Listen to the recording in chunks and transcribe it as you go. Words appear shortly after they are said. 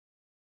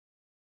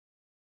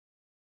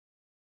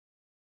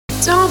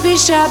Don't be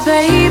shy,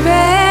 baby.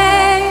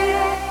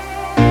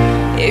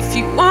 If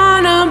you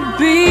wanna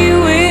be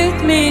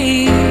with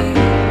me,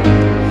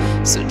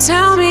 so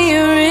tell me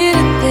you're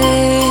in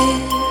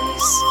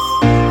this.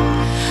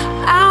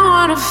 I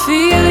wanna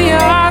feel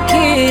your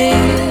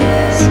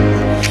kiss.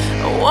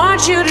 I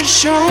want you to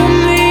show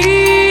me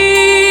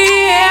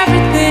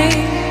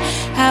everything,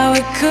 how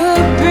it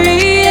could be.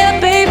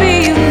 Baby,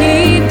 you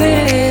need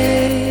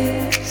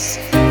this.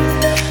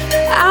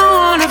 I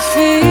wanna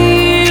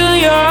feel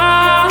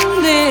your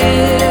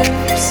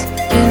lips.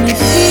 Can you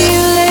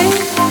feel it?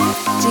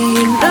 Do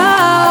you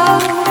know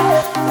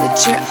that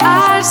your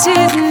eyes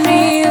hit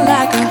me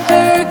like a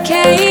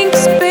hurricane?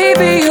 'Cause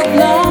baby, you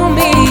blow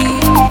me.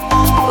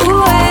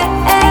 Ooh,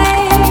 hey,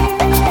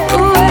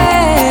 ooh,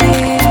 hey,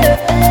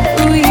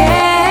 ooh,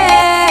 yeah.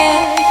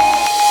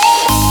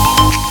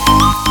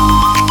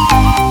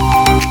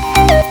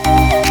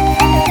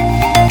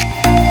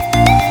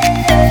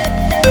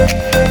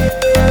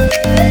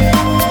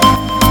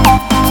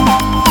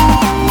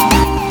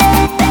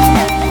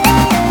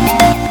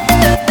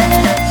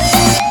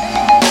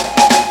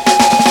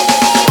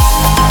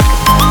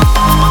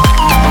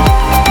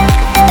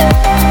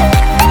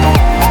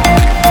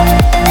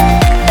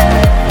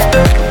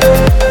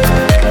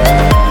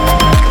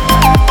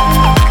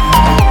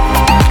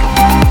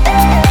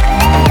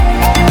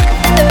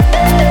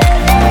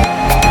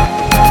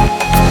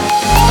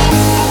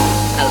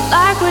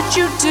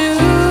 You do,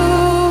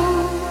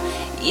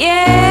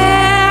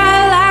 yeah, I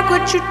like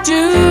what you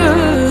do,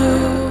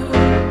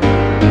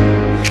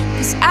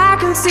 'cause I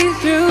can see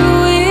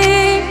through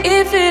it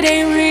if it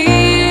ain't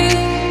real,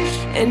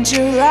 and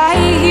you're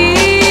right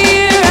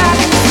here, I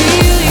can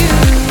feel you.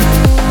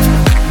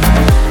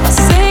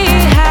 Say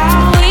it how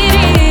it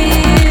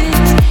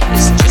is,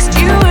 it's just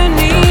you and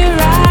me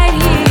right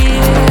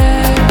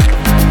here.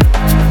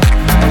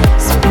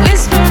 So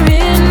whisper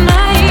in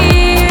my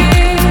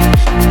ear.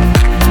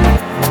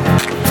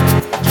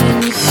 Can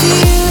you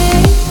feel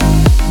it?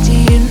 Do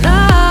you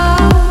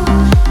know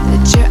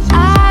that your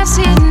eyes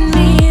hit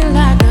me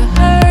like a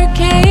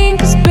hurricane?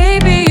 'Cause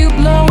baby, you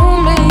blow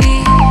me.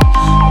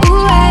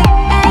 Ooh, hey,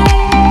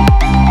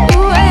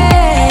 ooh,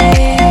 hey,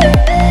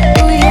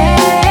 ooh, yeah.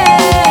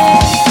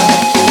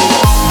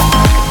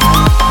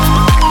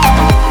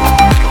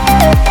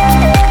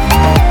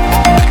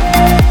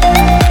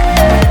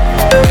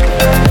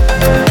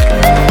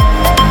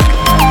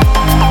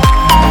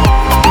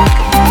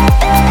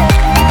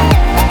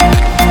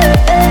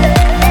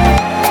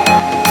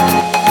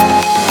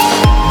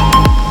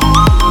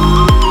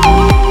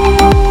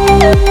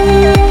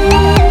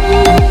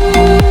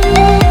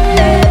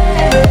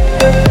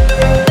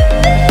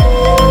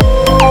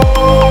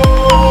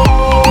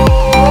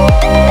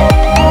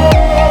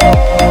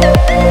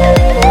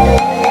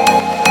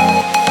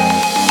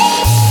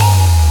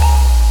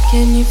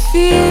 Can you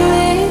feel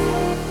it?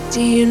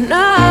 Do you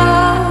know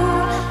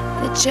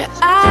that your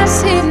eyes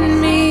hit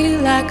me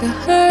like a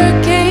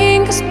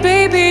hurricane? 'Cause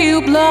baby, you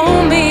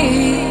blow me.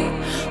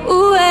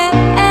 Ooh,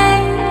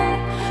 hey,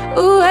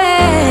 ooh,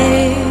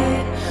 hey,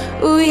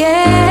 ooh,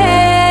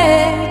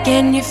 yeah.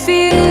 Can you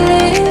feel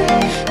it?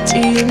 Do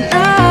you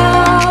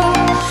know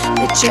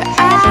that your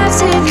eyes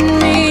hit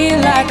me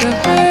like a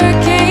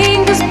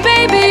hurricane? 'Cause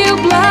baby, you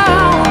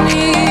blow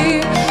me.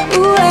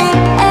 Ooh, hey,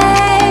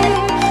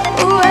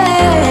 ooh,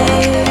 hey,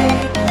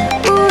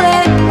 ooh,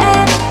 hey,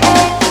 hey,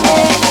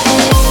 hey,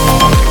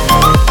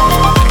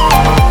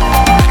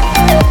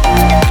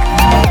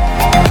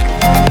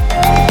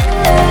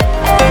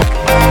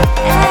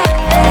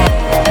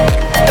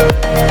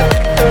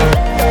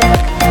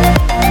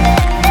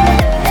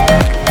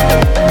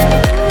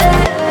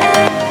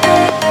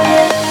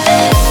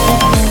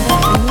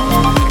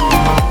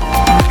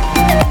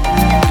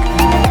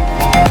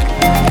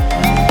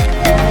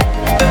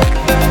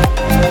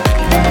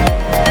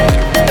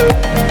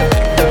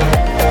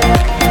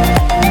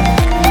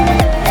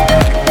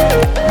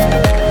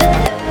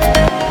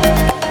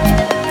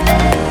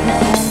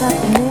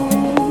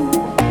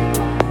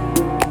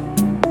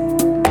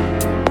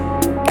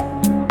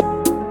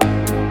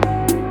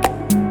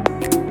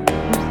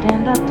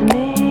 stand up to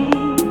me.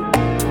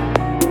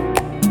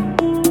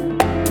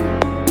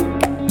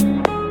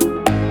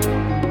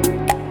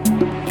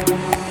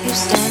 You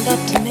stand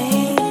up to me.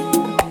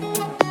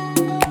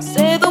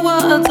 Say the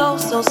words oh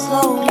so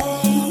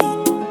slowly.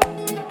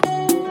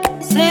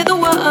 Say the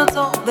words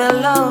oh they're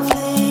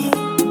lovely.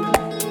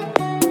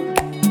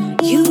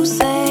 You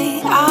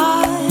say I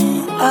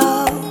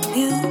love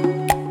you,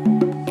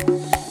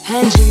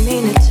 and you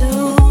mean it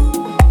too.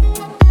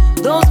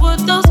 Those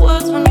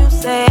words when you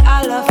say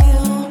I love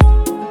you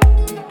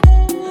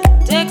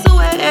takes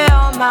away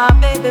all my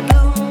baby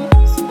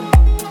blues.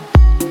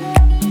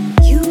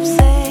 You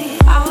say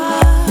I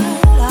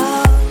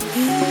love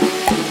you.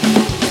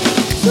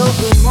 So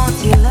good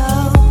Monty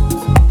love.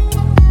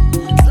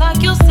 It's like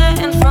you're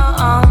sitting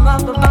from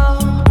up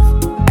above.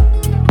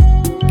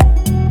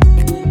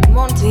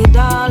 Monty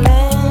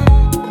darling,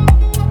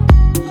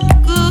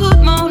 good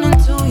morning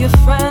to your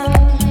friend.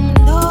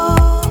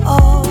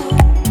 Oh,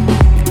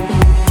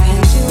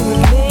 and you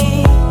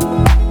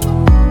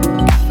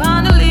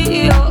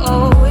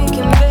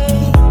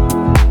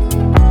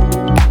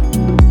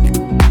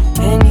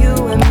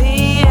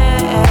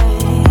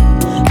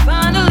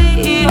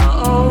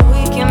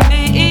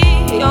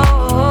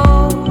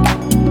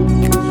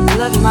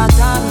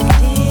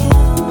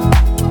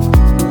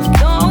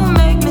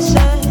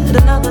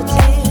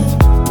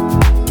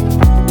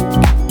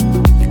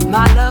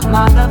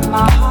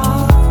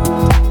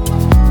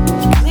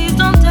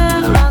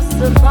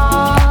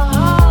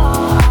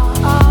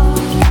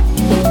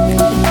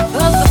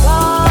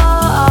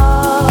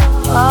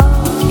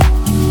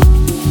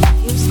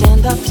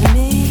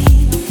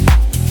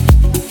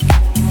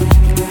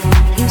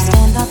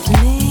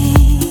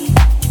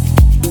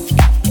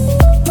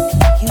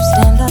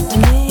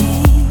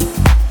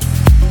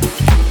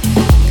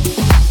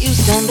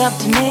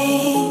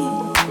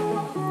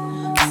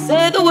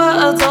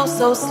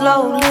so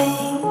slowly.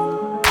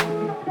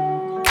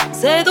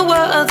 Say the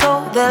words,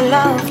 oh, they're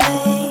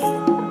lovely.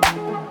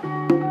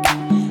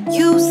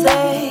 You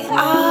say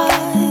I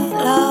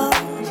love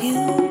you,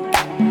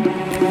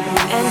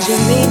 and you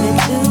mean it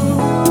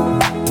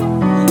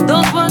too.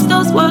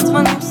 Those words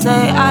when you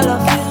say I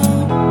love you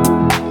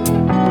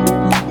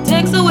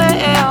takes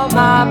away all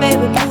my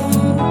baby blues.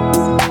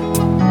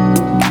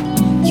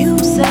 You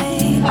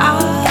say I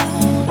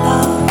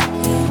love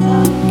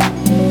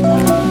you,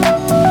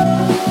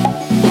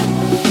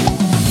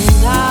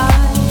 and I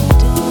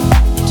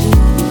do too,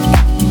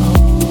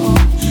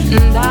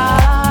 and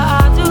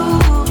I do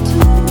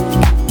too,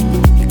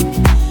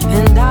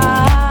 and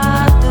I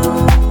do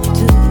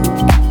too,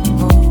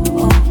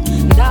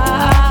 and I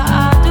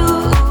do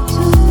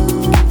too.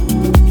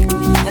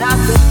 And I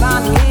said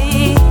finally,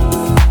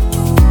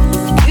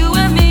 you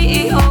and me,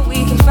 oh, we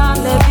can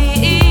finally be,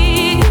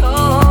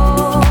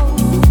 oh.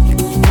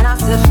 And I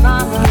said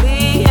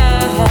finally,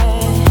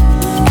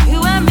 yeah, you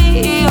and me,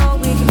 oh,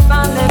 we can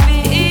finally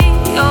be,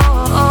 oh.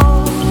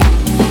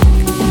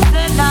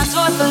 Said not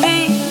joyfully.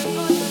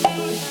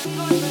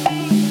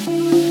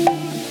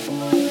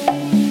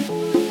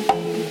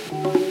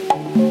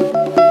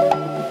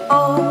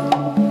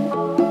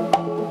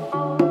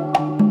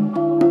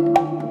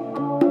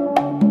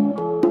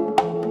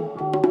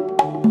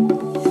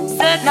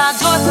 Said not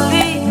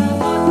joyfully.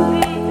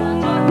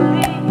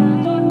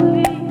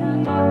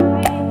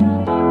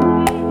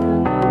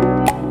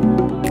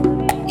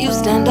 You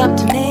stand up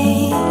to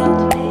me.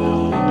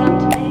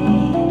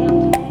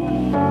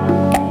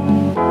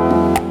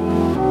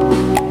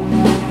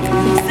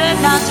 Said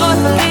not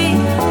joyfully.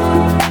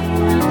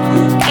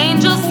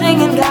 Angels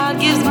singing, God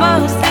gives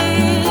mercy.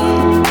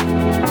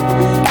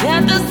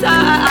 At the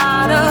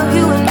side of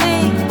you and me,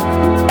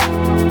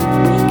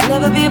 we'll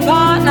never be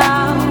apart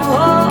now.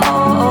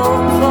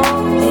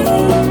 For me,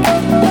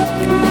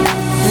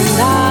 and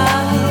I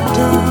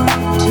do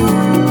too.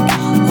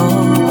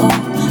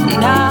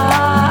 And I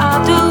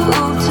do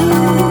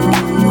too.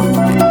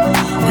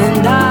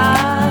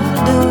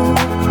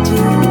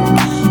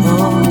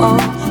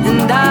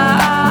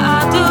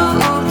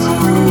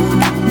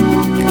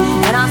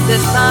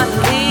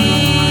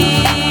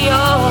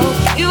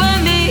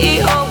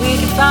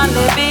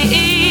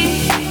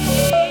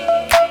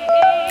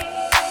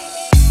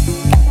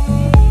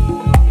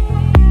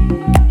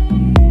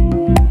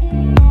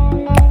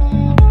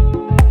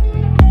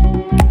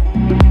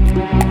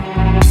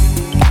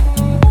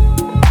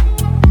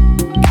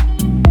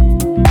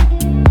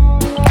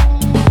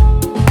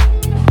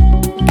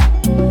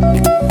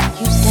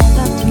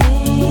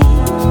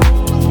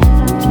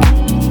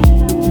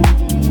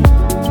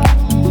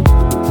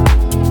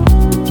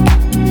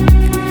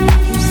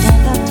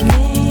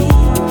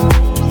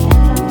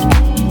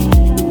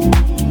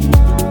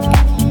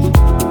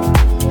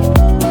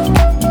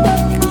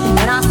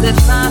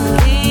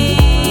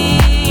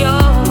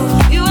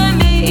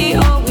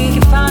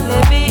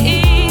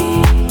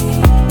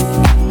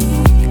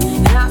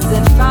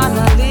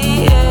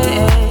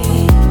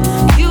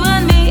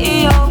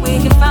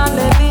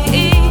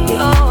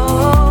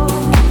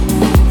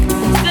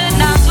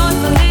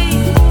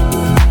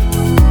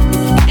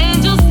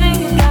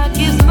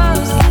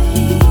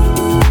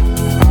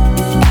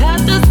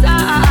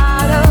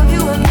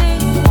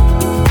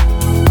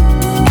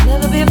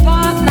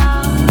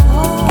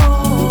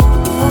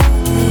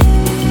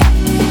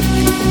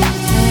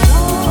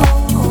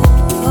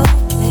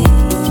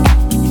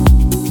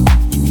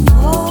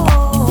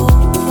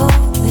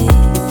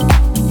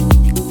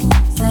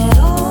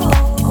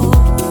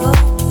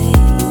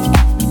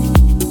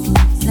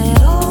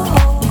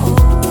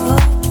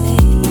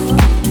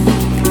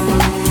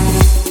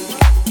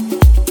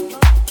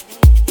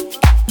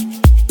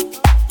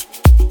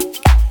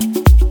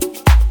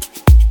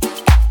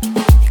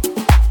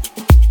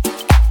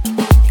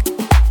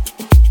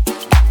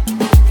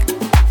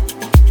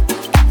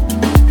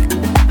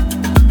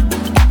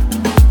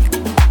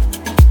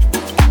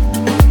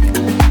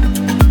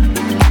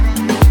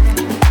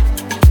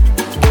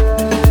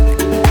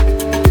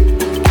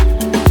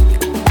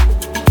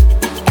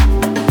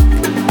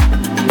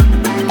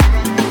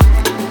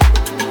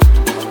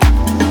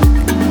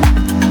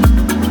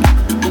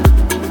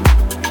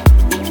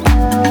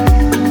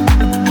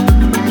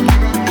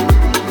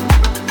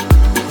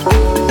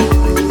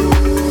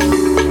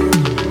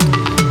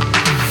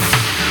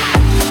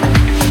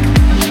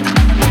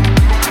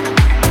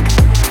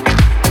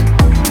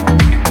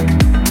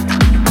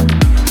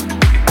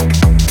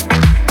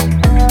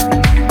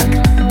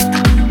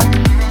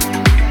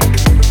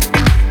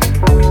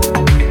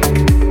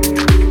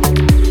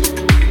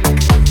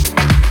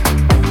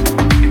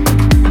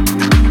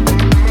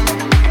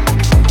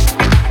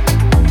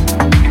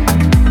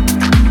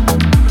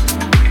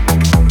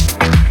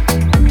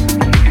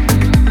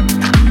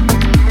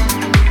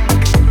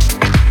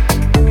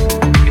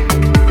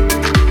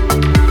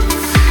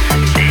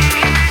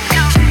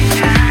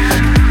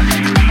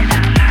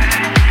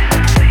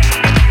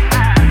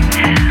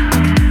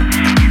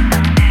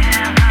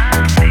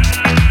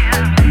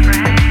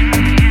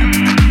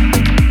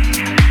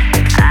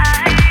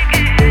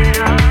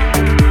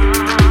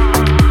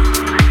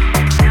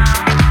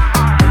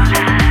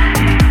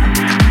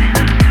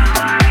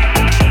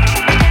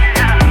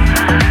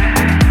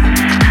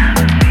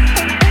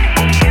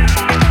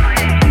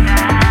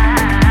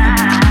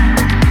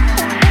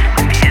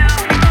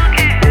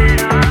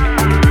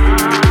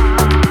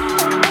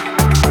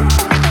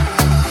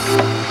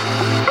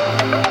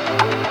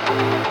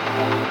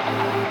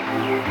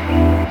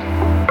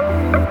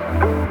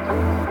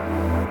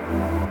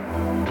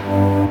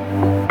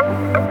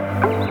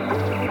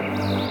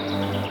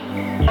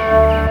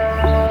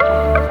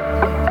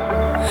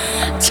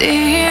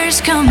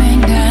 Tears coming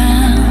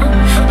down,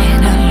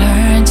 and I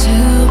learned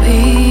to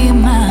be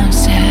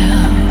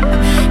myself,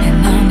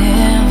 and I'll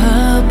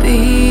never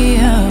be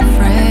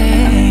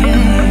afraid.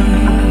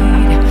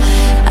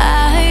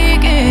 I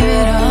give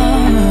it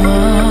all,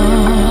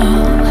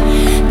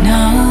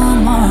 no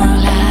more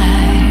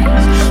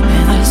lies,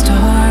 with a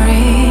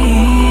story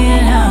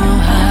in our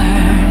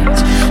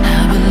hearts. I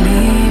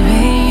believe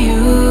in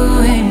you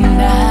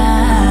and I,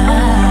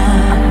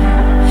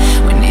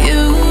 when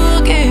you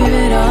give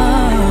it all.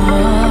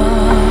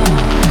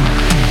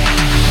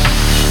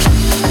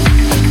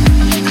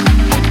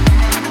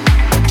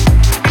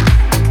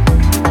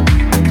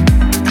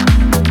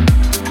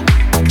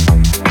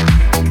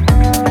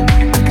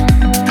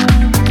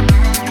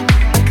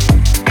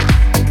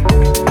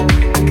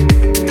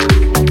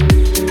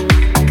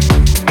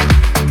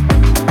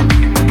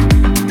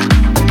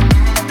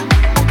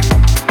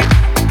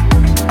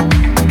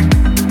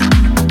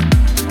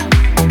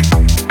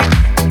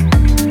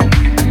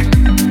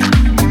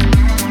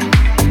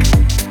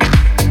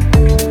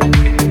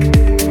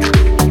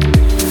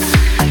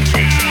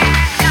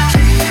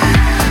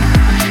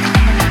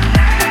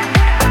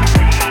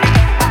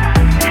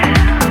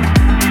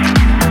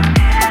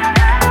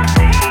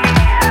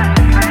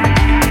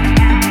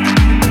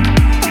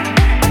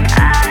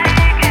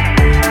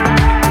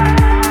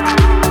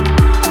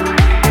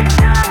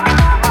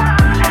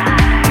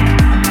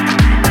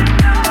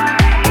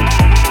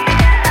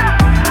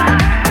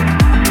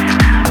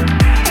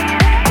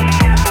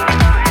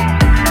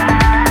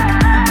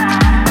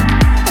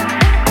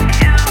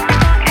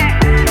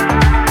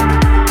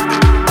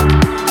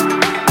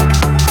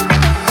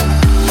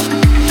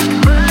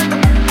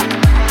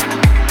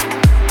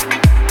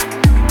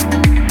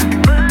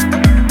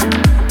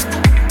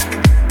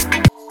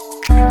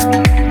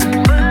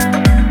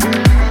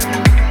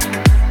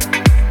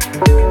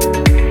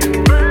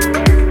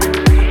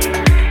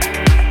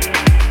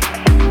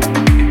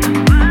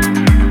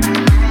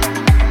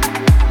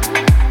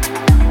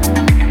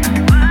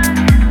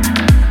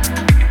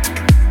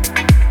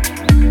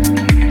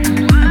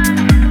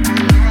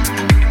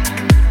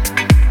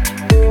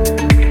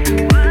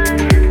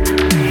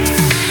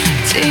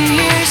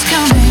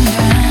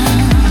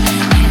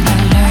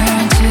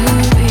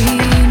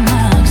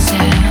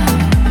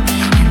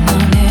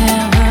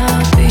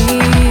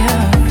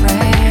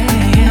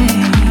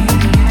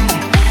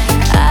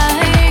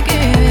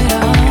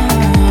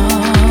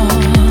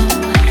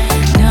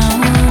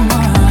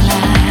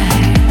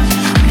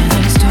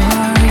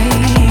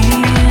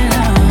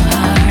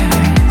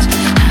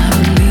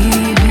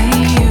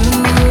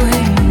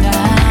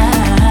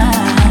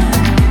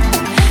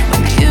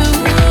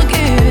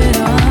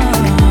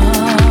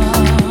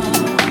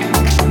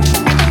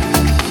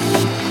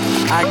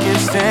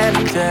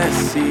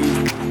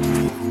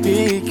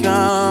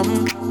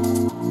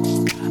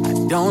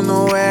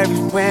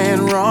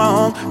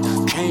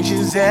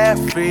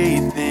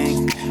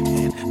 Everything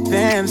and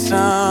then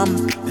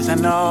some. As I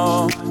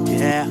know,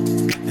 yeah,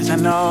 as I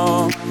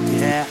know,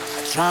 yeah.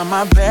 I try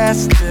my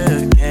best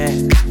to get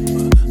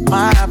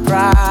my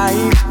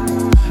pride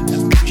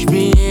and push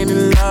being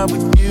in love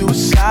with you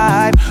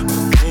aside.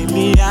 But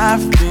lately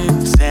I've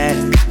been sad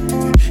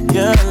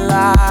your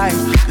life.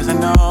 Cause I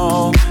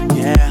know,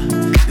 yeah,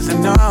 cause I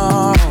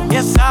know.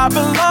 Yes, I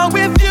belong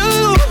with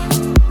you,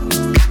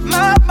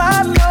 my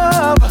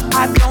love.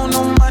 I don't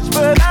know much,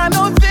 but I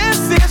know this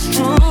is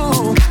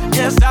true.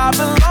 Yes, I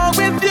belong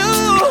with you.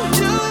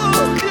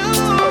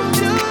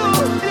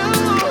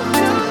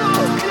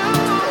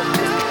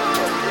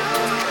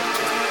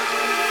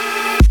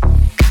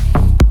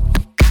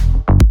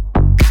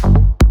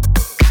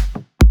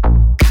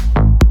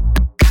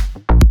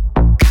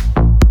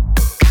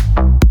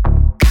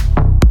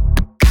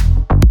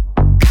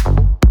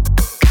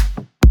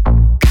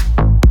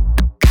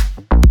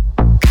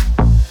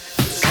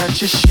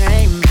 Such a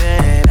shame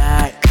that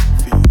I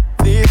feel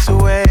this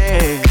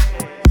way.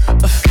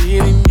 A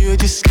feeling you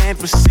just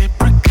can't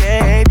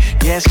reciprocate.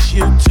 Yes,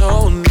 you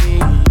told me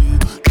you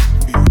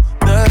feel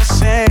the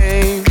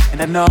same.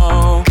 And I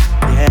know,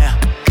 yeah,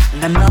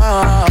 and I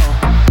know.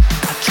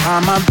 I try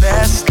my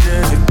best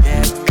to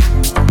get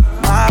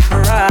my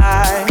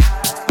pride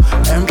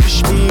and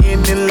push me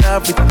in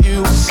love with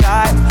you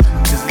aside.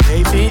 Cause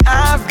lately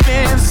I've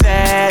been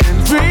sad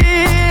and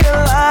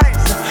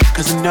realized.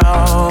 Cause I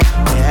know,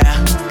 yeah,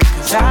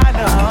 cause I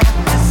know.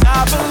 Yes,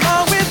 I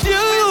belong with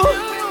you.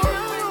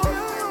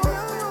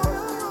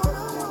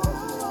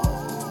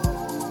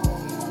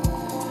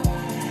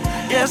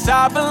 Yes,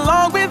 I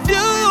belong with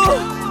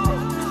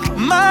you,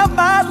 my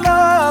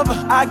love.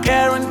 I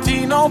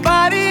guarantee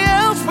nobody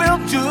else will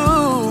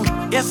do.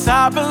 Yes,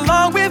 I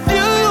belong with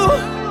you,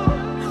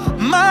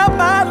 my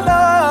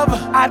love.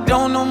 I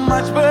don't know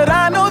much, but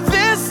I know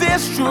this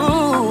is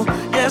true.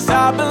 Yes,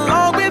 I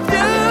belong with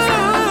you,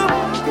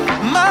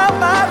 my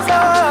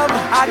love.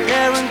 I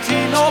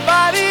guarantee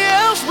nobody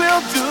else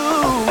will do.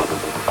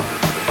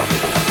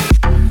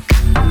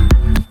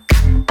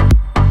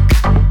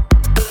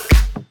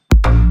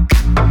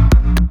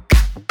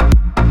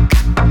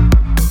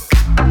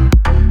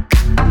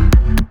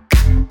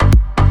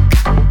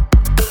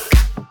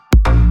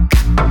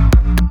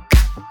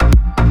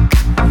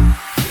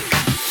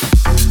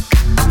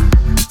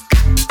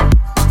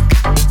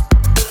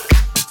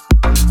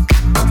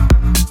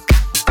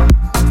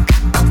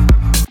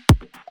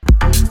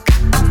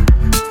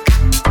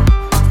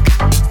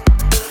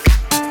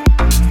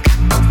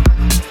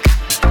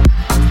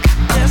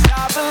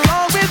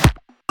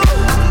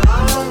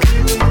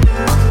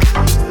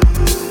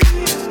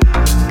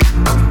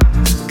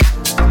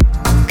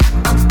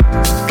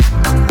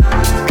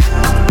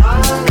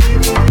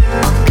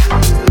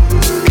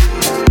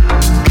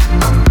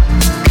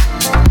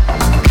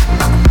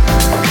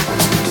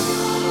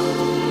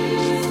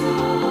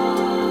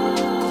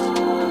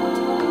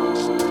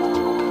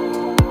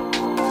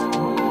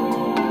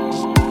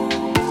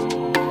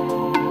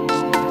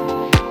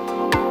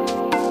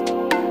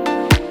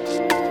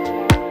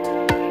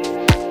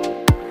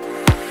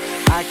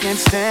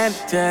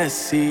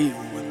 fantasy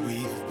what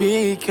we've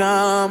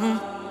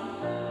become.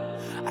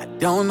 I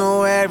don't know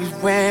where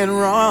it went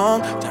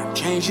wrong. Time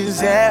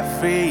changes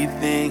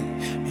everything,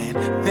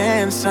 and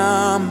then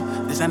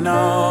some. This I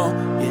know,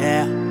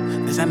 yeah.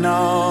 This I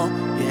know,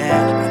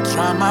 yeah. I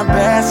try my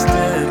best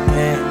to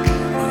get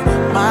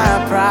my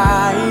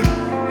pride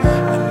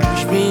and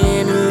push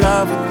being in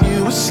love with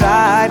you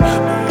aside.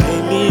 But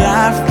lately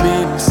I've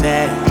been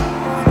sad.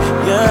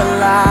 Your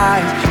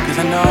lies, 'cause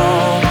I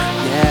know,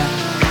 yeah.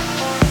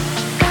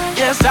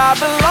 Yes, I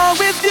belong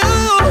with you,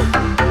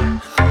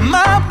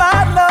 my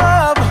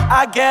love.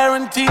 I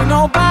guarantee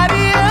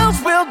nobody else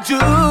will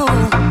do.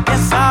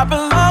 Yes, I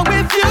belong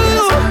with you,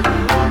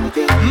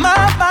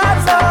 my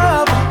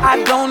love. I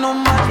don't know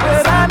much,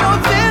 but I know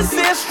this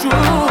is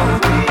true.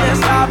 Yes,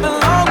 I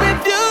belong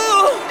with you.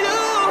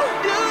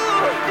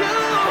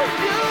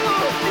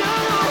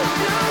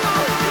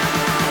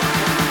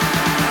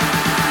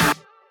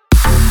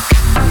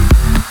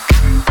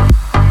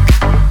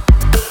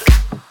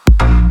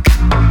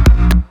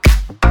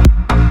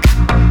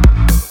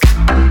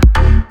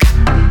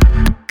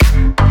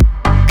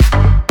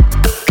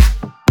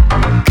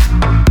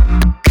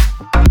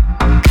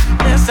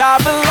 I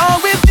belong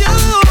with you.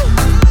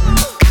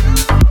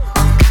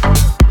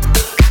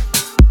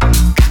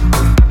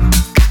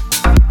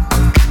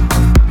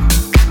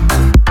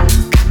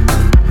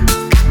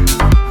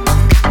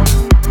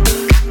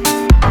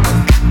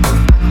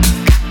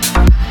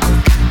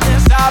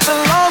 Yes, I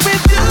belong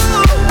with you.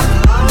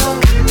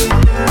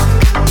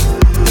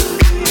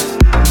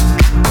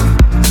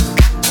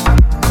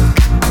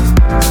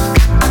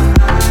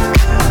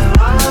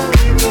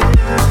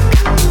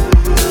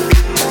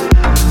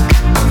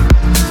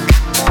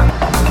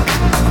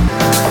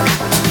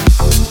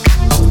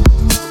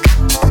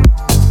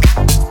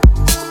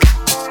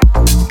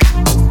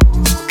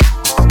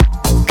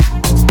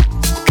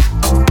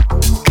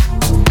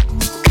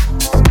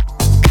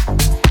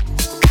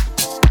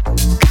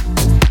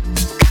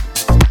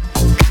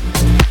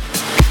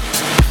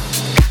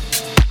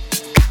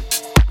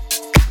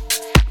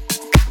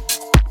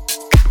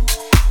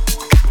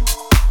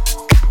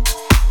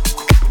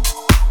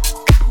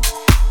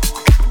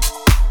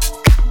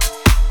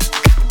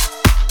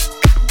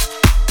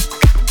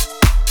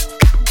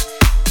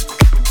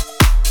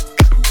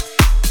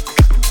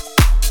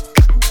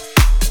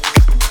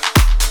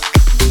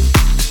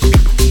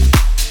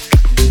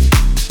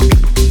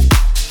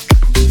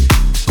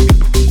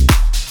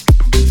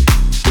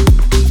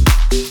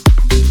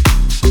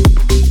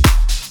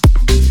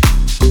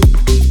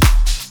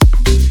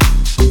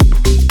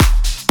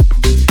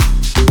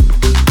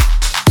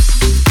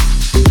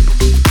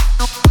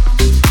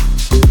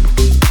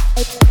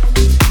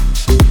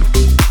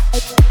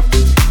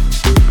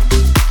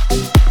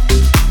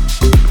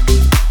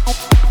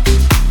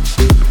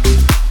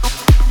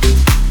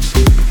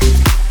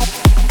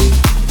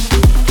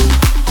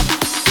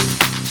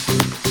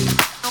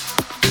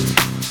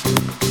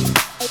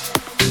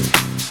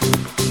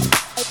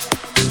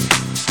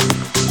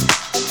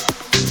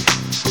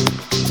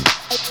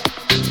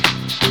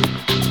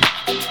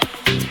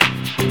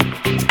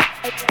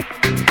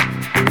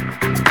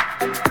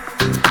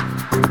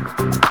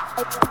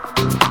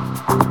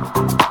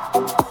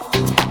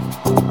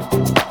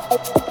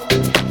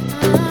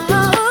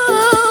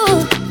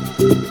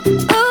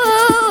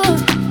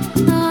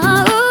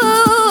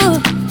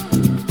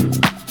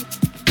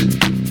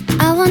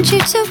 You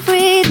to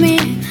breathe me.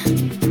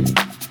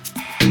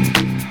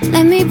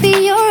 Let me be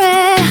your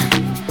air.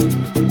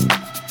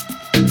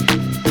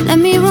 Let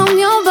me roam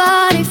your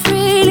body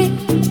freely.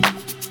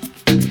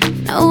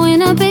 No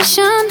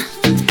inhibition,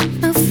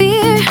 no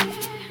fear.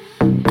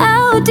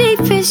 How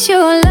deep is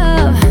your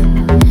love?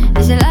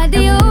 Is it like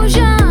the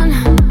ocean?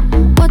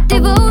 What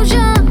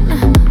devotion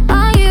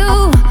are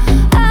you?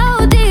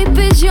 How deep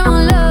is your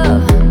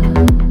love?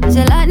 Is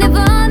it like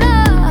Nirvana?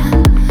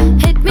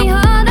 Hit me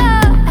harder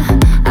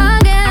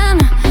again.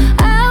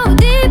 How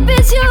deep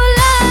is your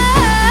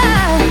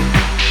love?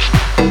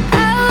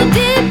 How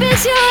deep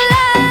is your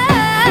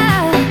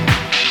love?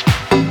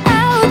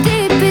 How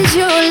deep is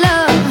your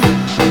love?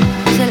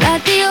 Is it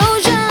like the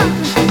ocean?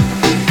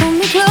 Pull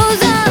me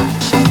closer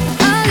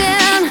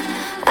again.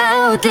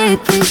 How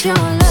deep is your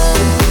love?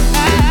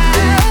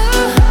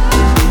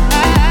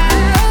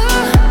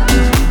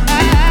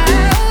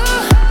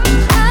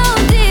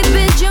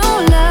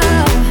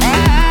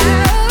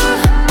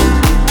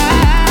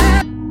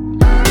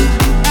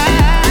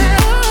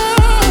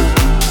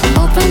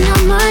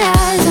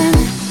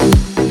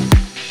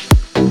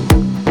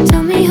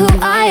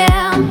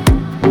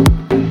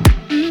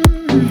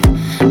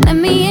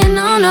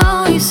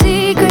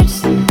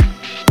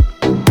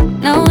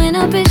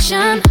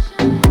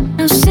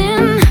 No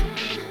sin.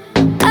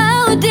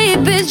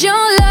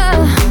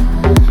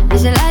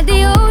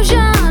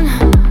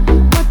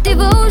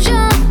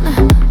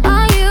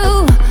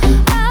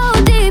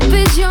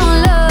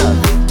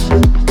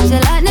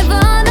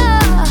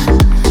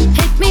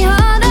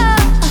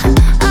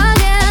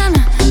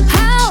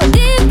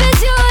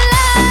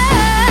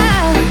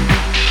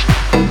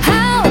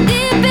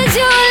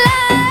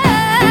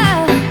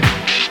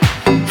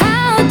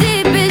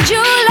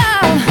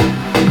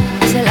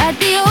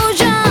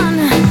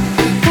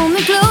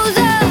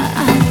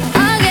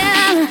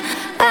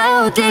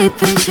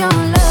 deep is your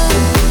love?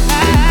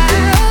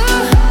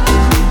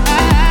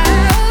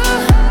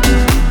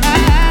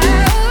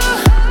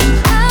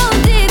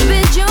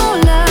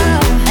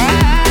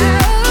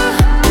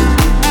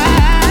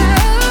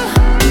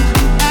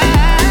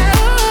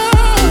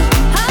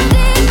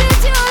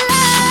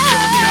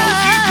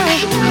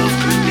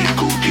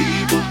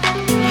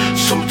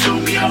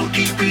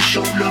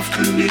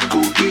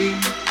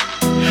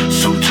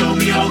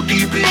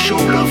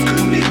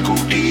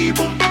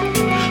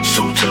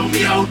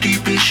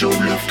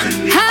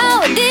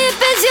 How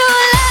deep is your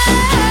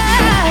love?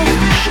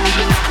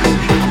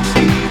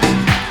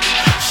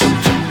 So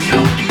tell me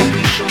how deep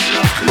is your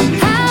love?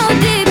 How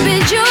deep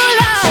is your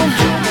love?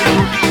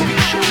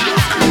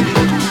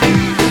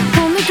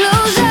 Pull me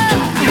closer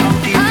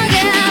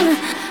again.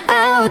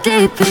 How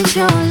deep is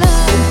your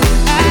love?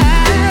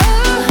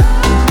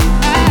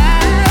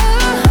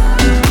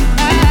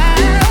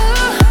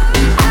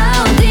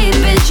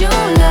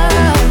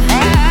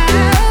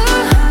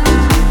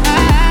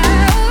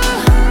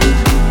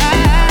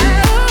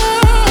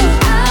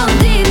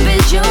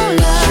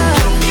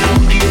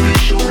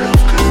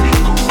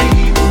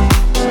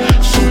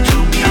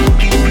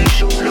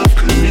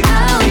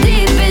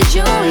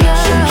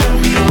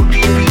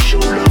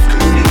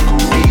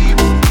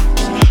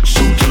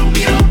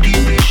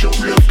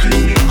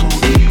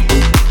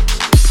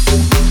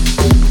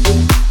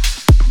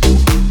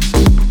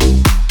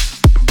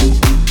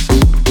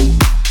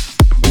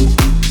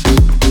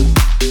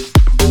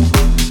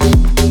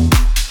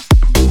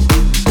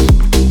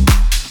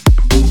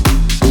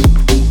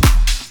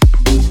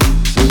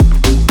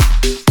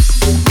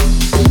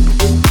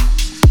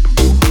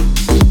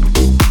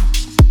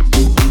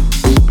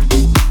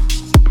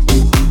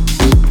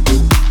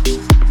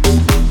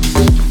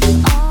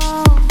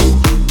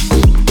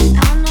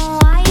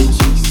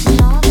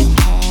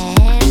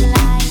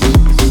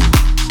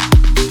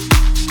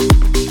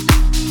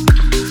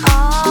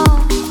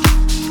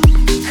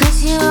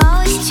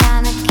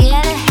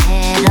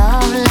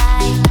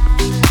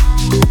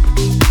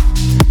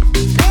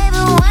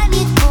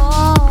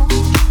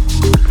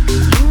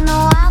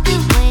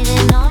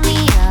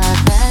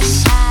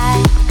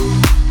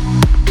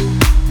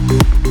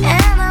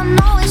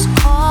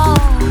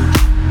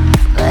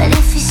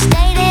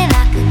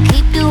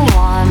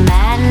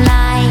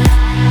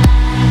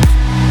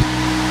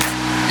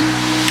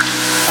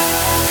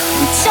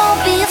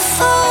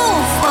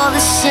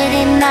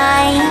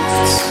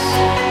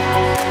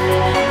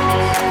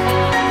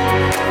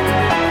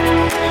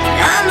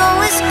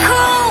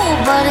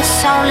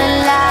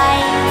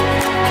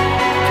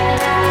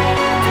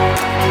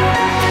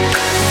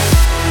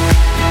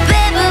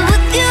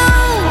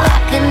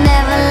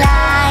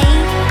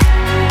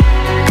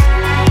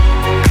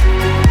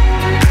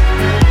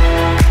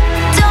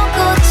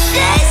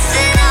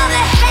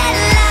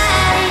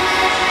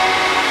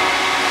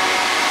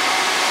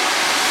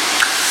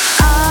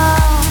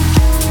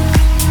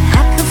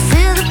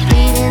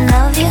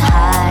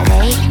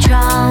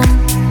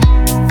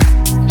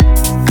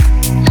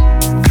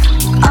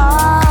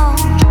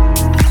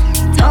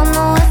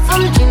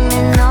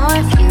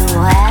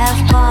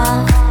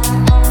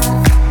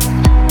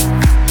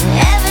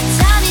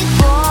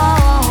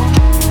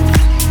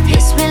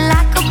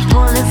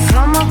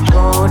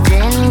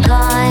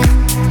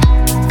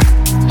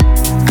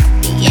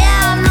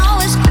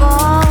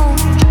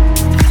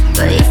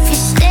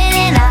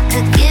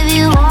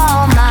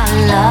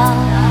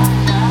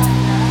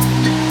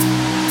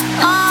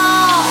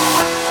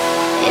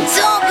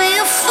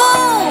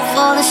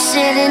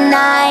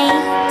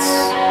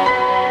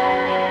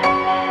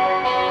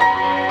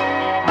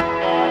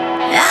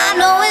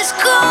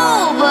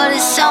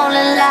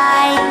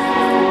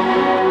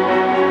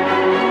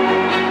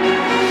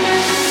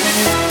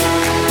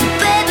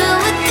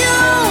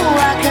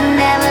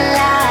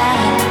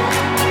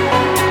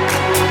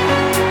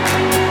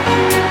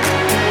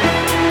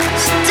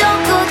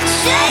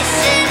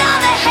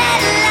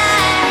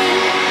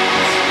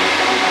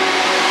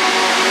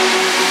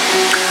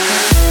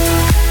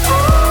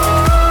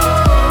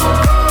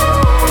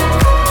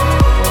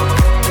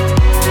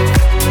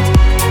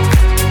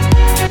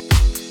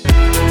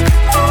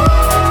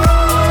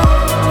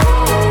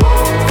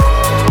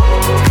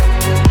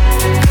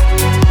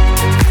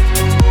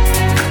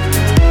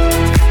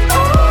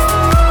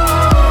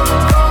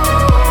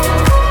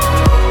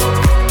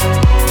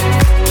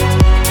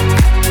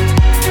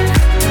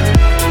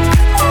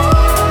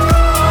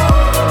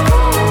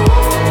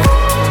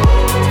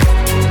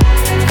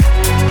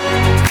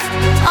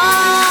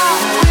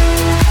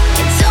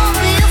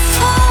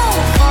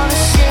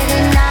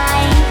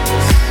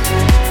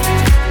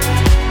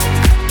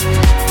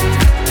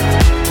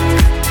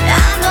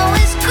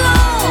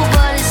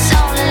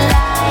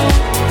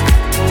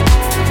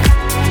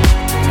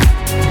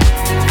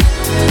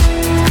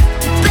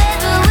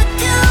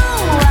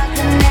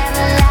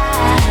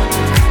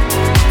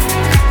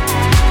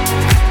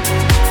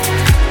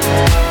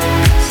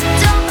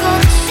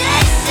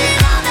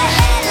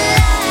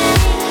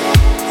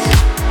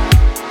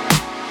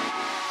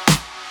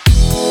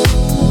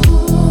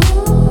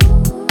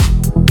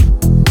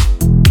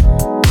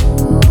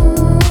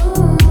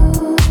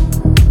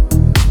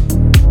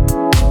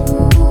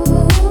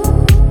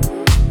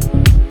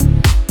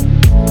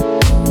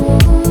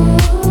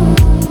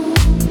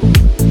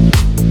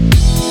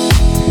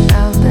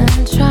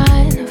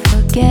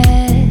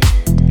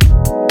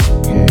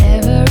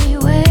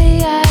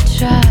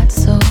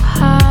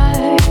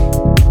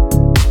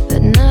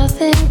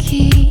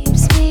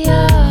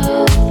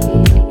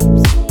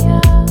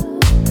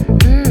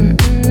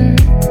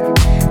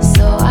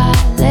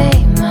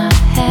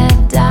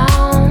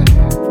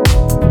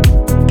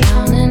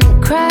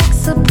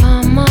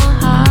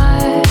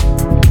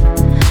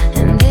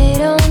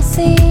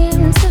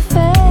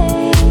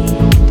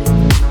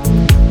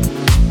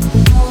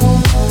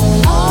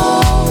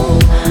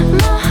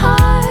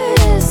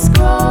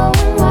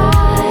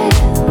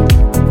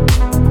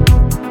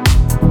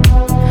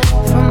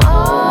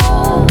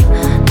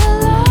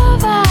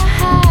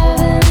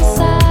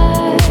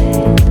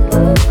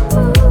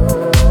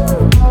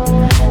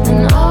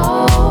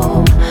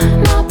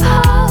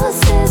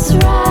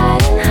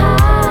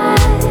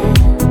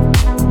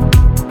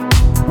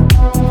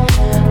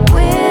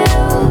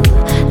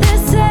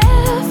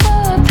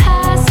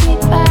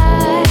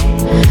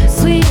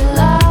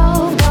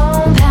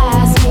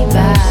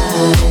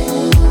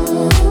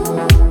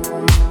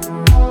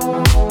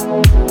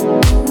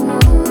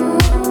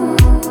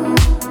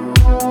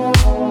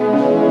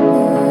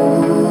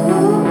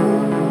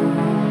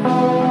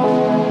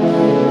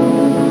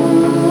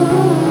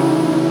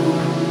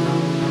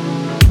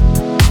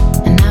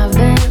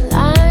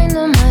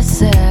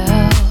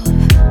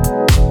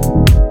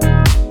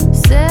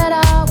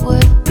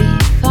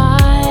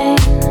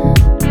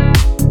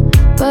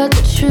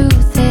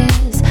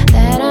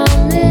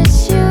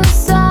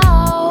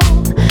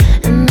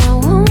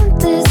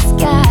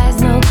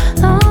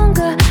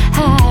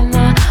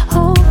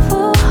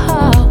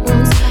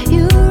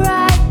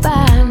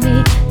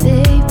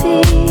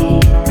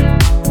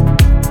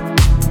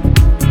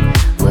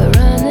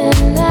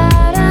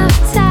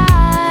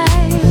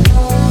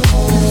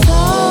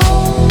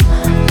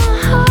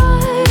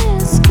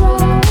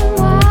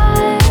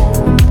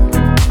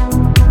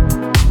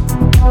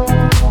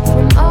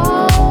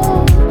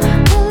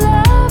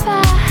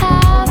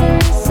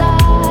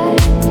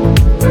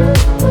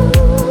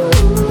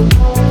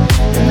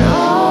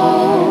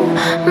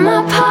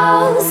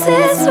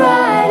 is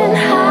riding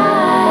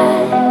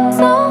high,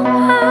 so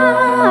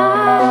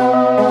high.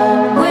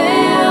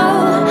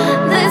 Will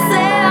this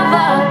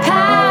ever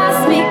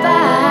pass me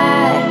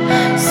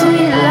by?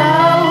 Sweet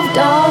love,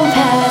 don't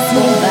pass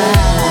me by.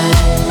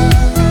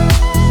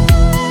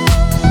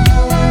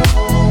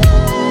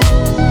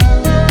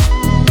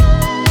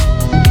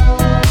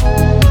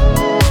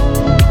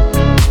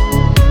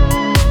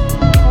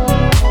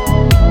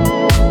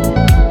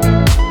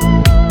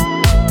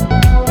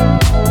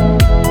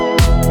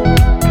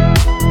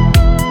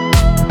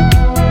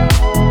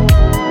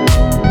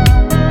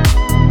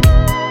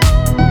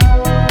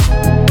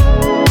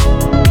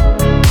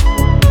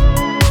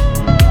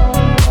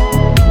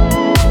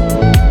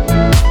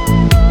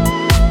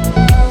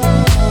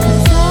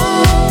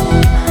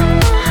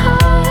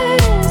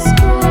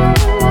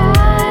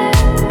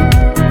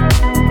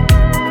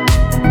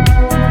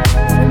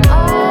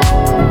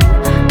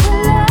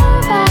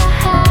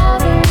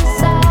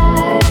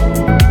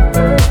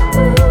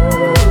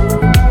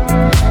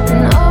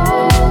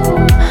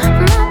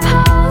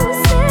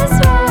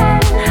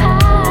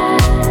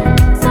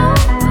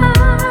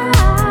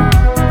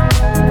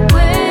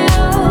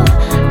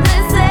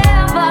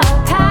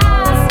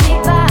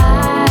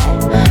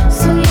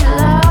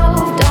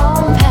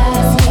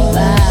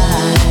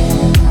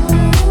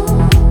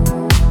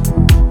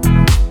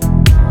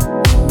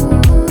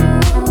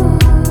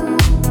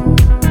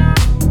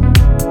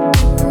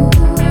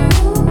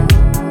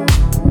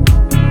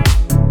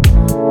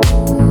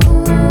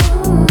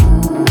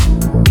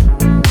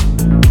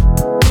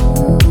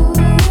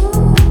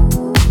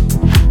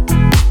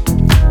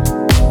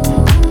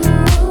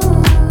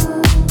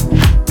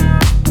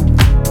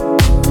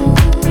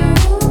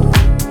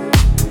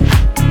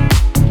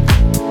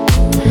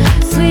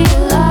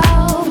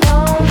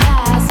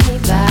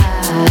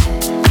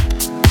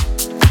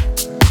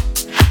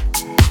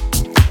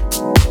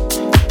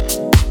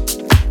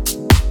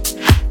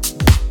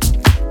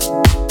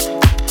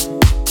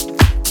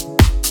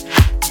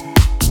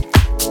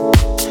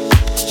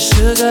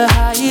 Sugar,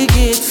 how you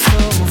get so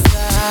fly?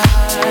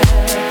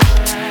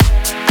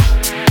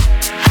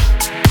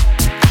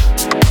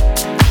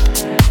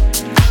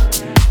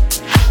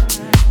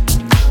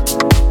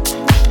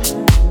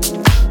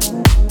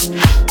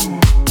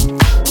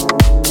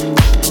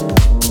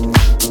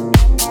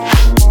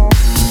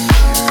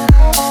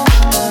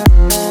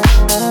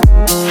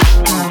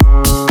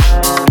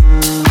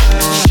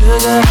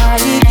 Sugar, how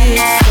you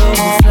get so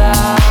fly?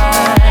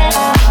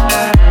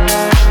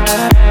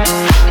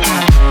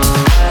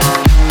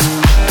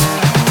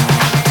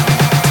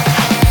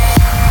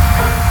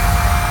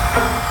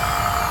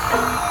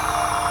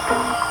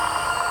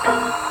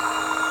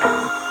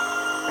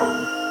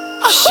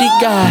 She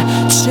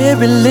got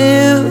cherry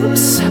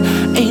lips,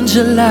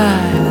 angel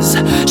eyes.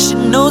 She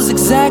knows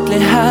exactly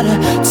how to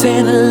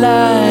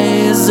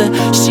tantalize.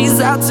 She's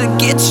out to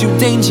get you,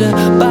 danger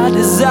by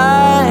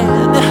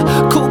design.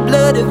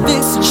 Cold-blooded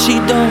vixen, she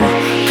don't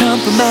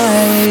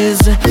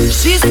compromise.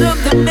 She's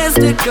something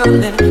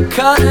mystical and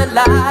color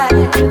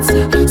lights.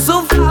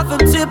 So far from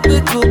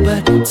typical,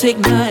 but take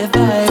my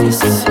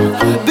advice.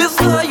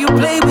 Before you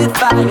play with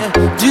fire,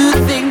 do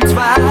think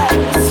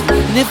twice.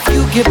 And if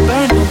you get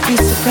burned, don't be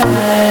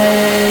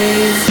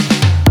surprised.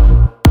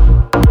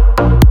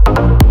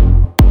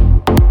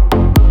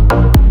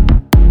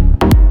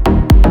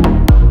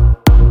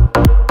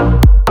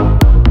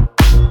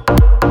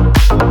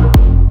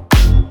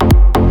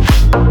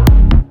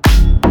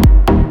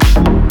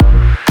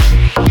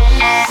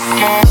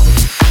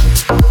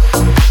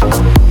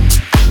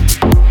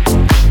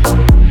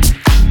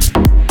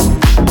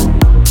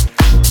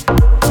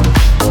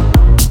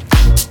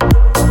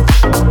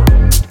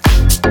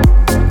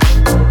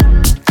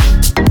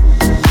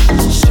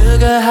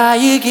 How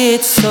you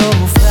get so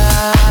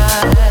fly?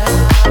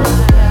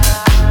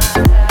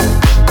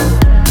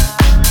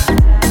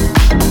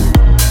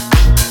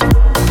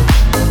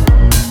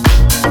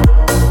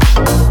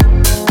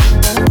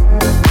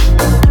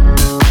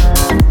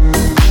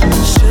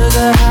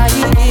 Sugar, how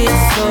you get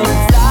so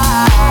fly?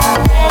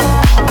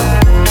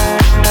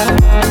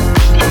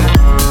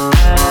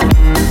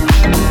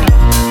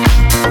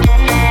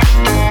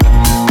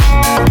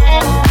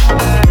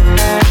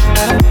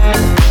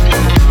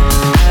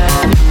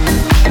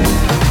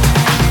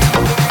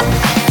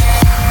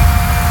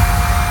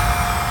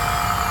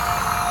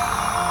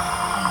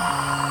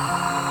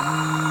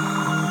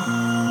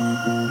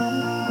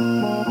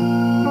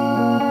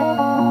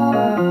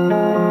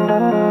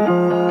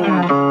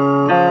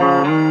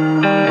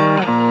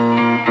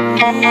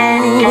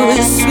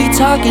 Sweet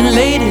talking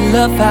lady,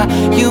 love how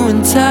you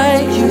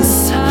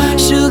entice.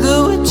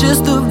 Sugar with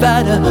just the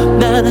right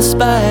amount of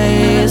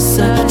spice.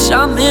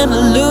 Charming,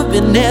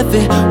 alluring,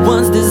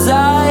 everyone's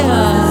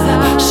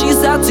desire.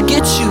 She's out to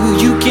get you,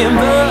 you can't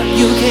run,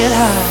 you can't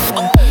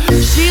hide.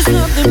 She's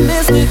something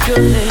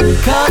mystical and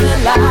color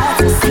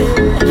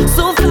lights.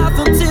 So far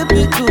from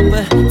typical,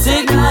 but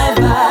take my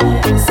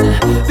advice.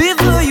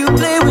 Before you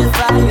play with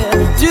fire,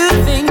 do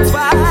think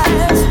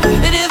twice.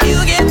 And if you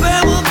get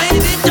burned, well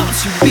baby, don't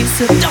you be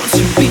so, don't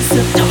you be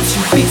so, don't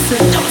you be so.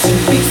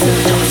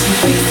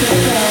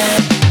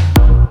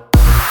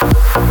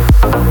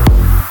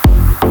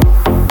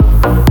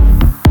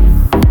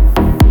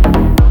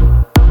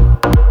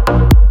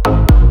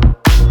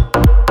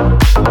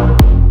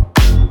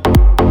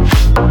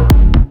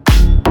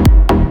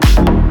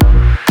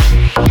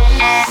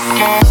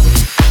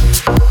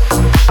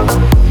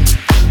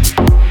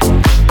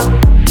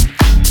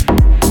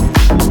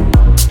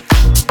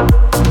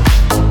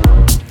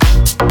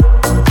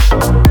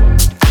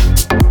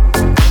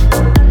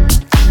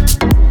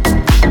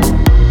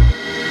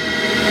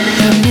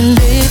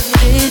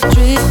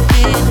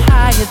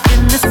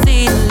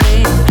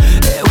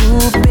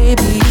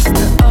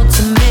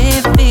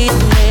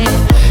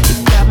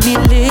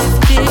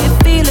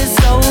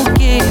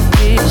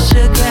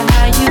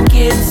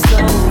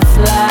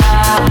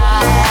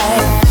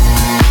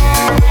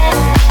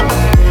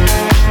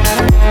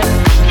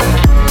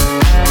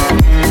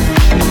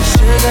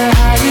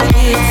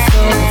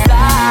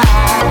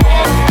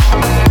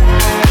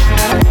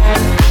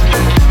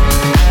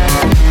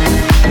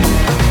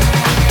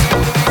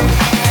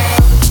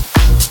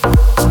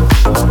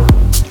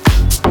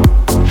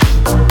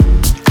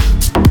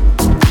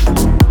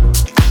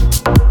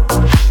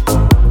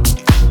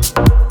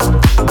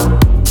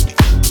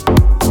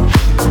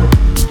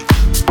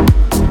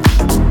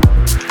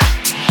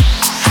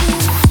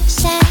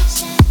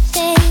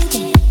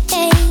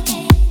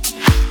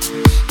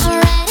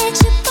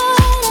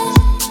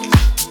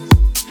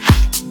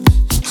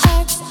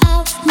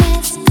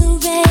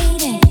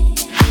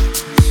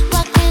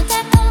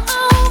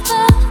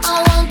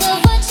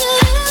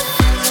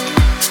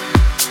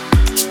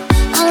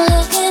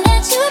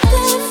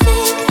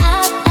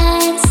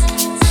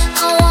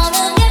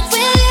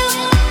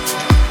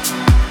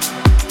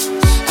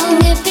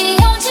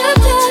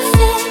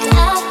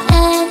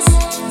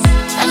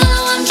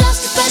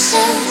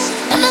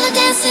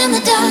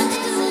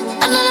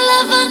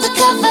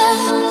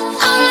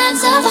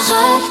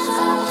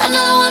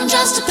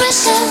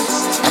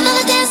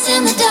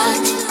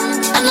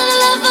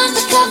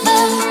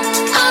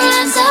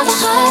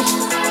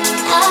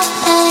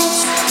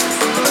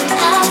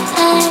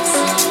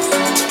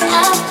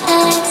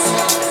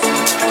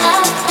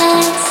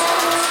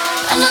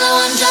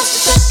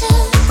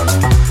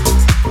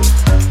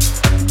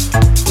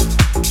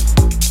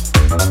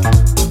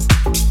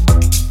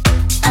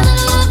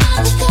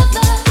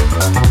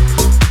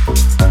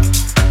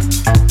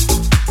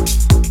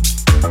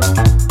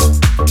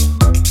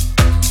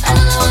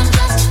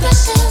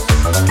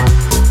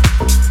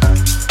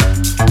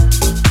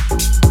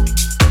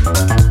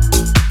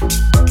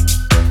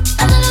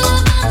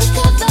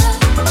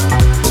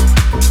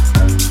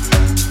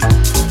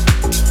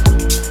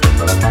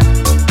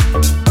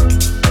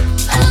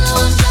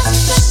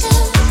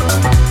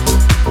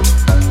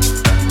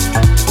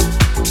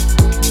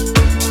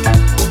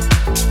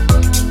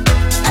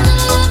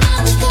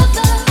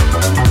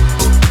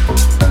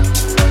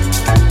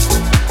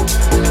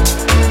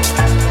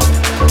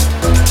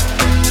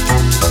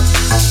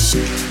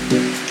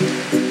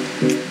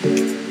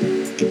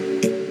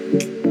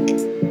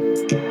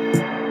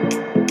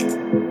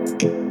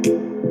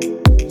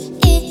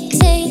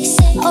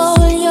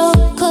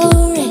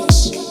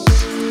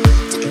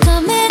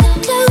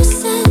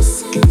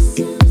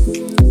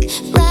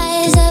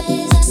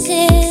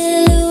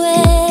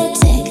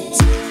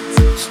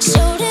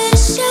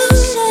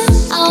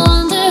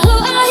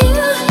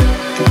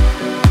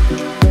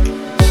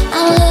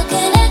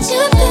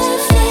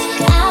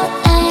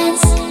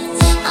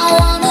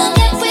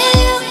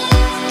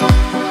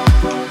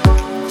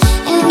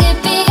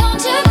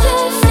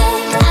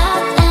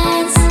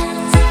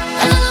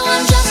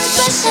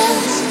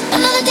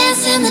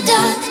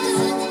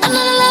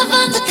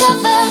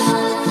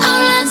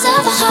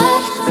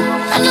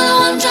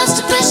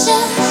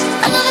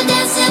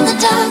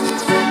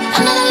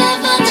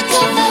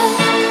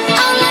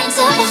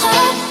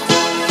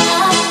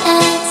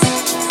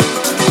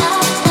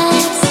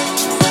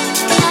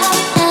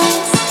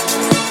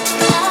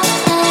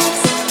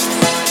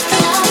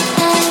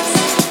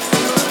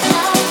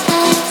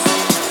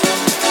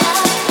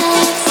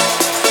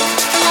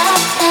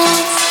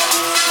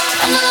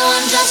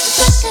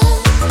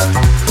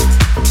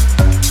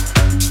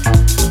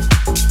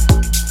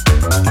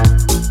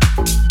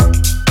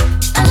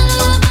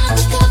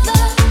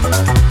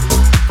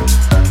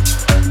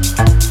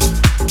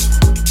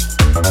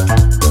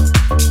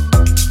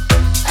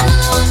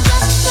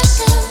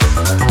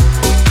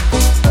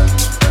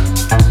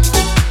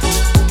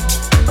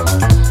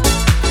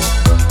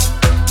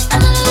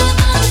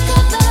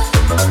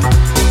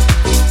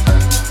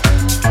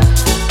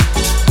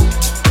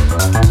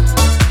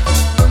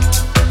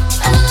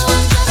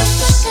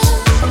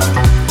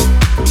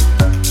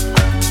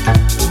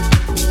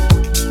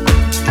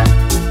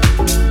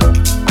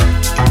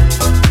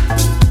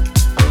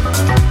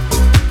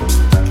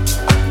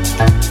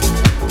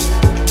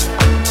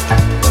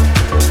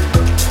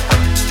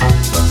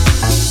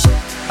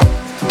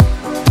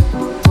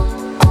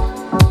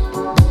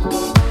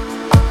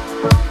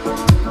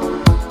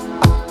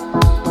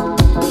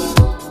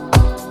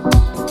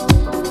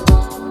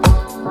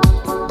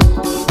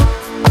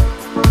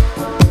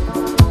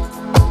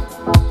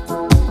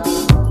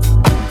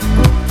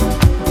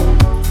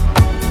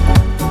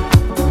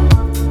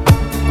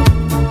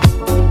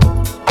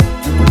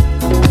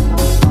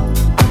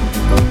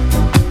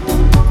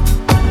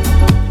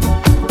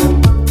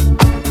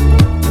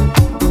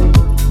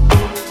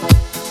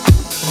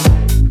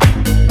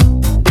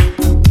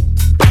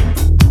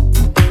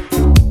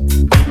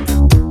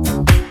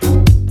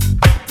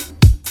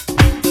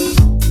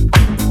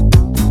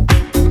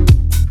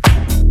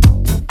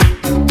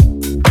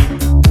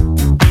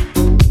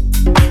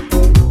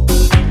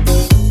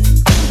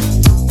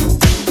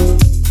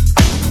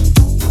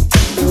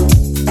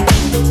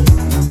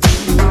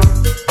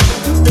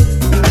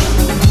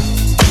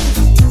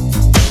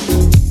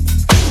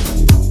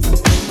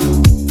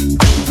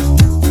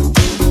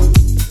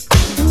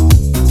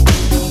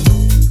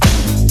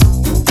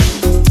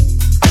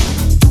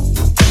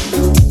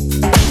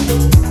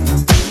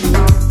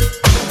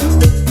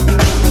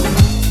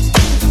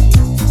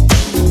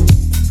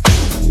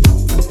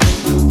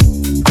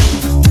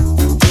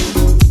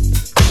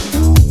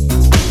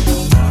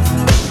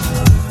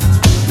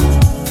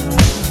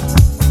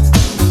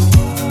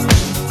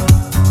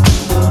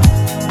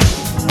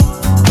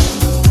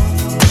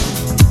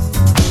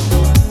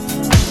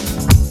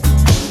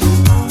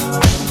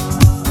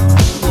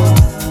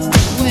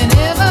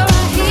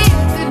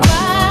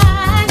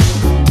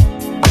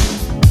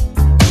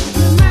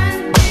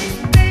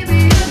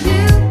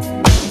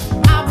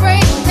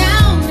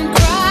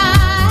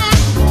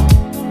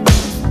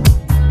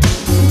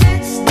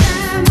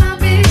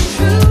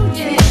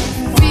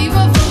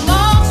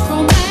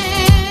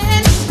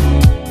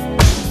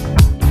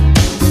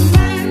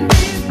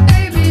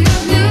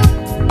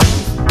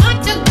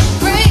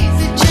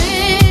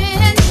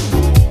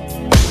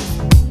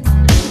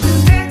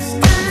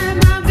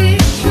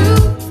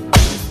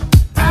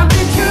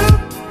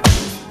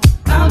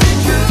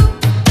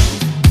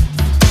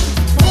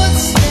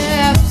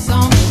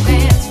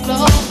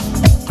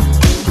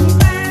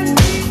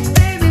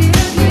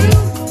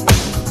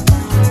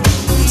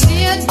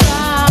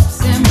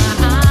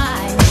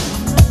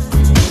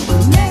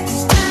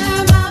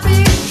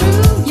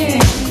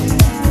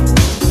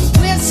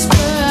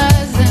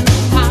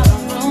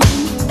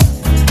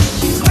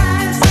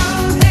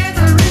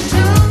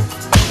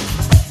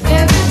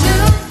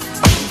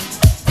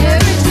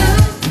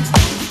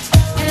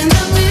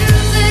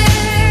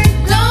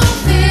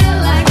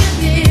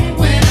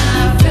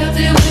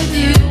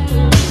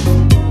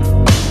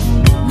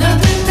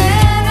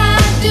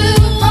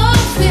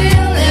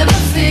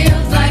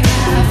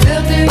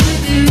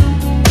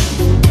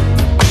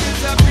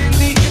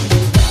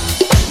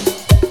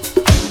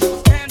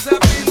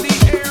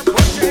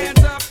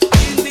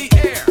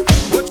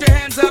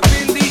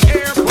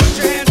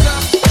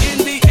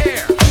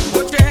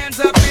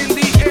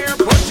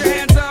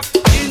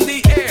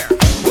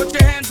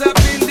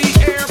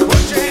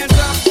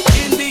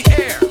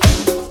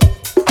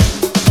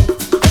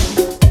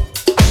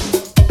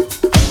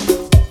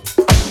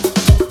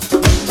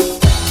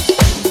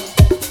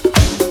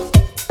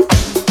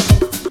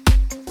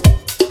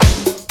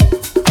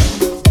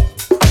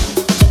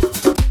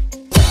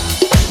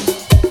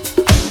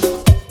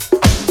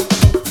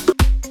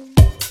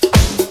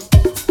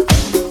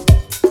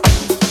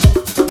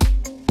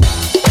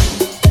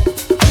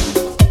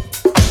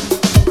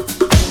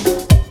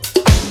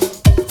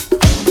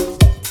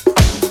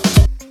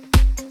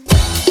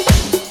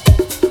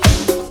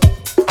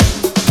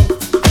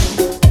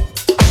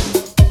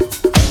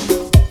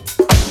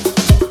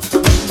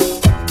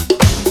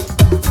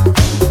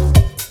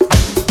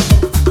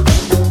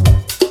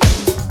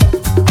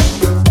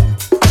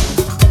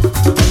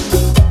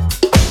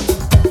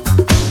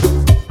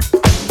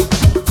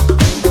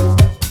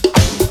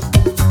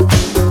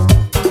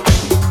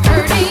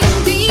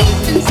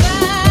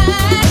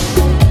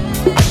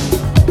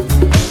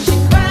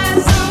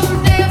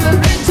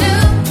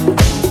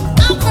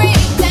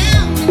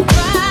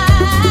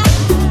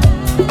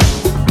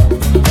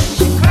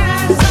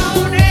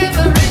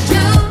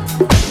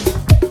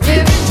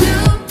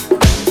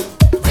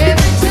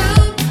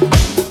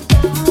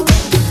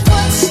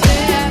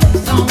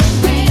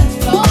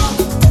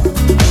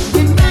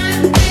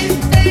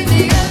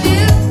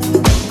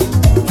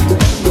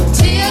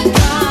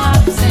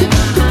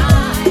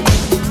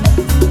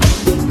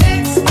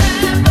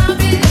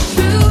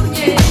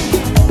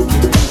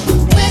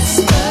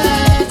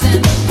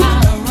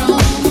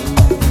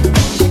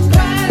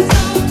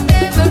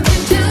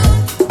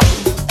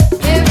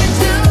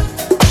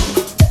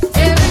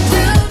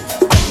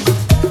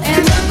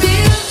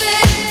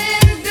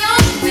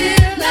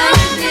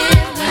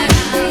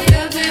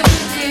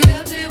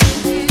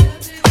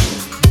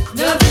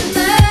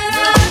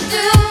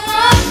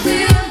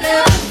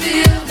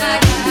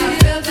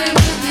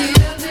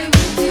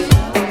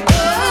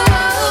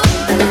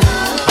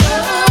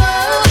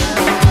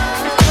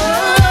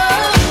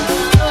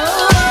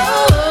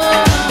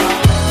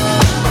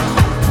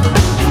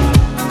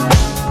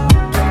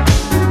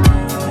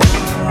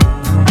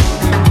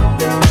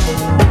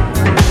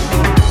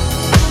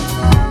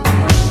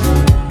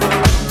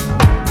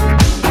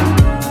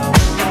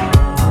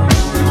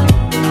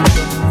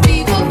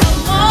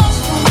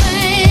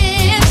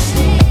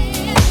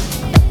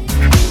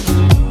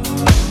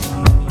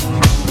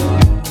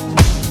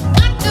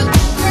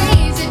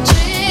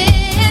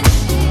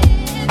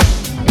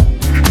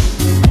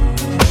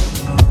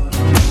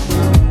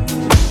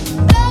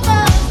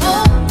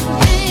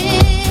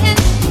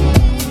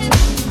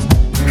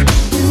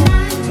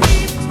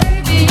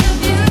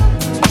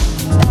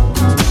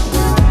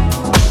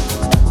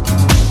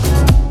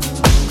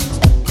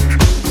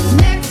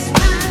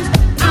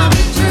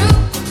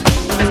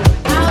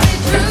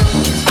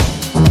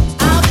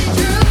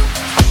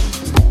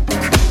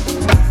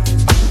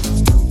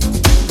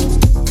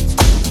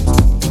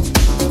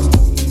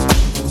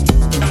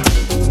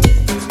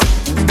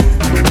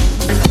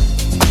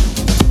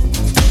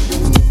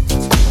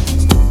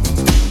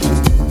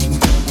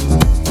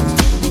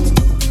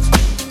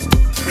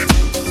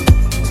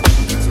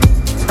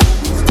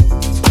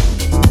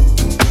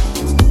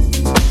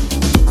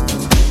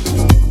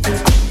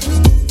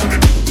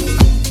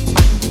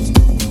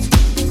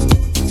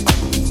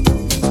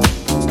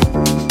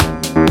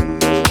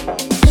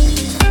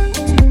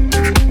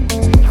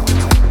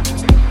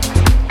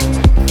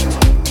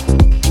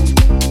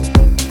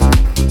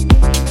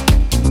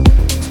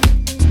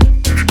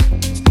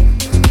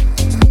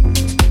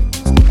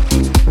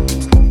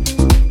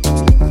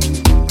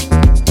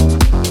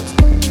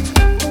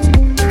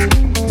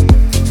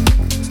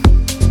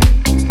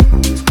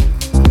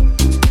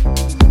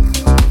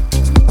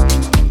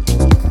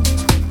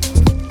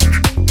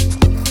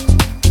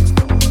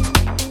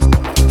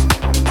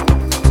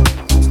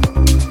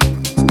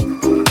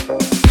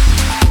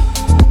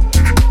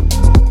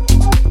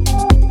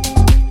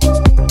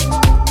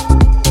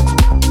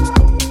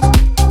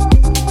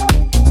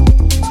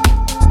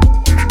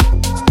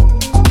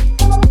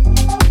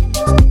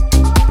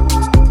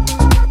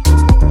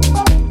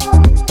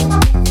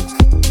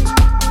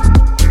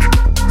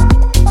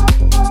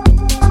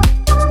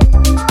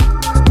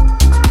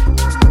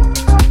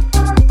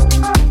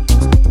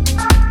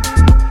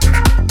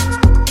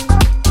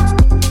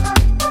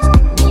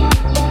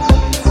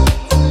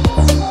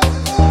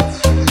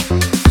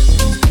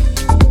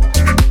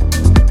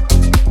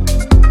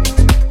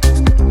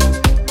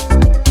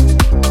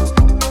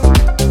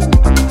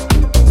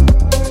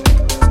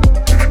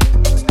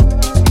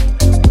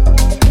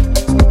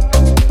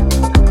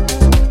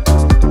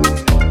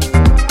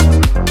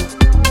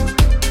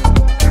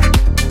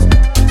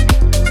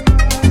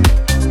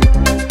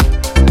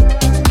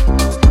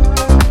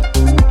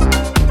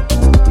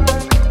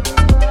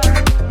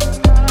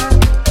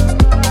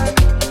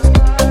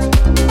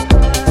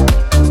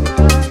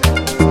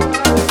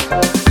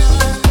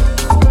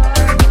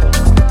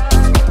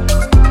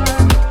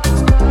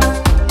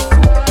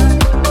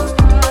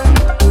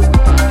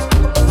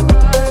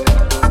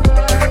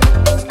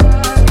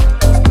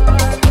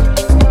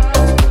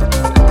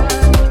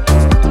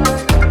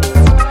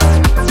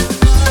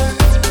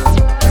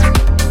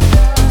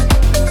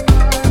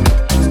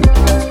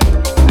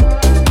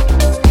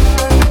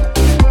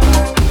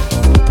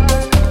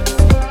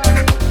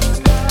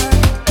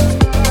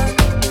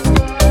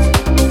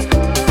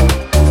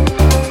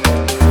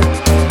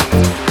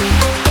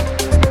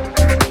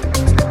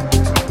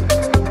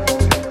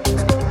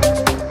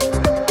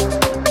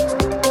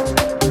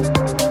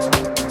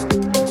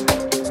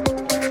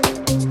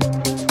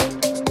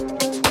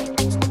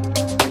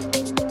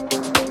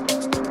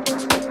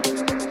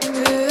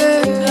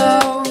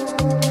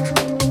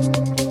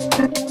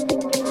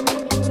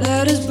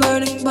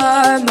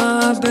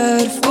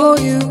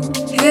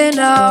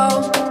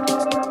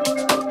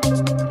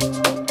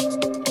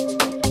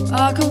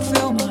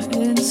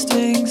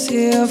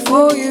 there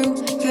for you.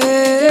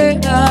 Hey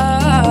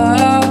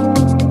now,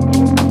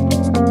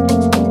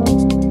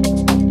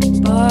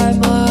 by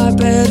my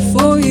bed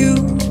for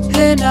you.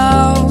 Hey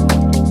now,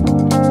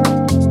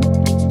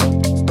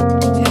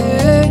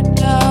 hey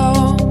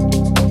now.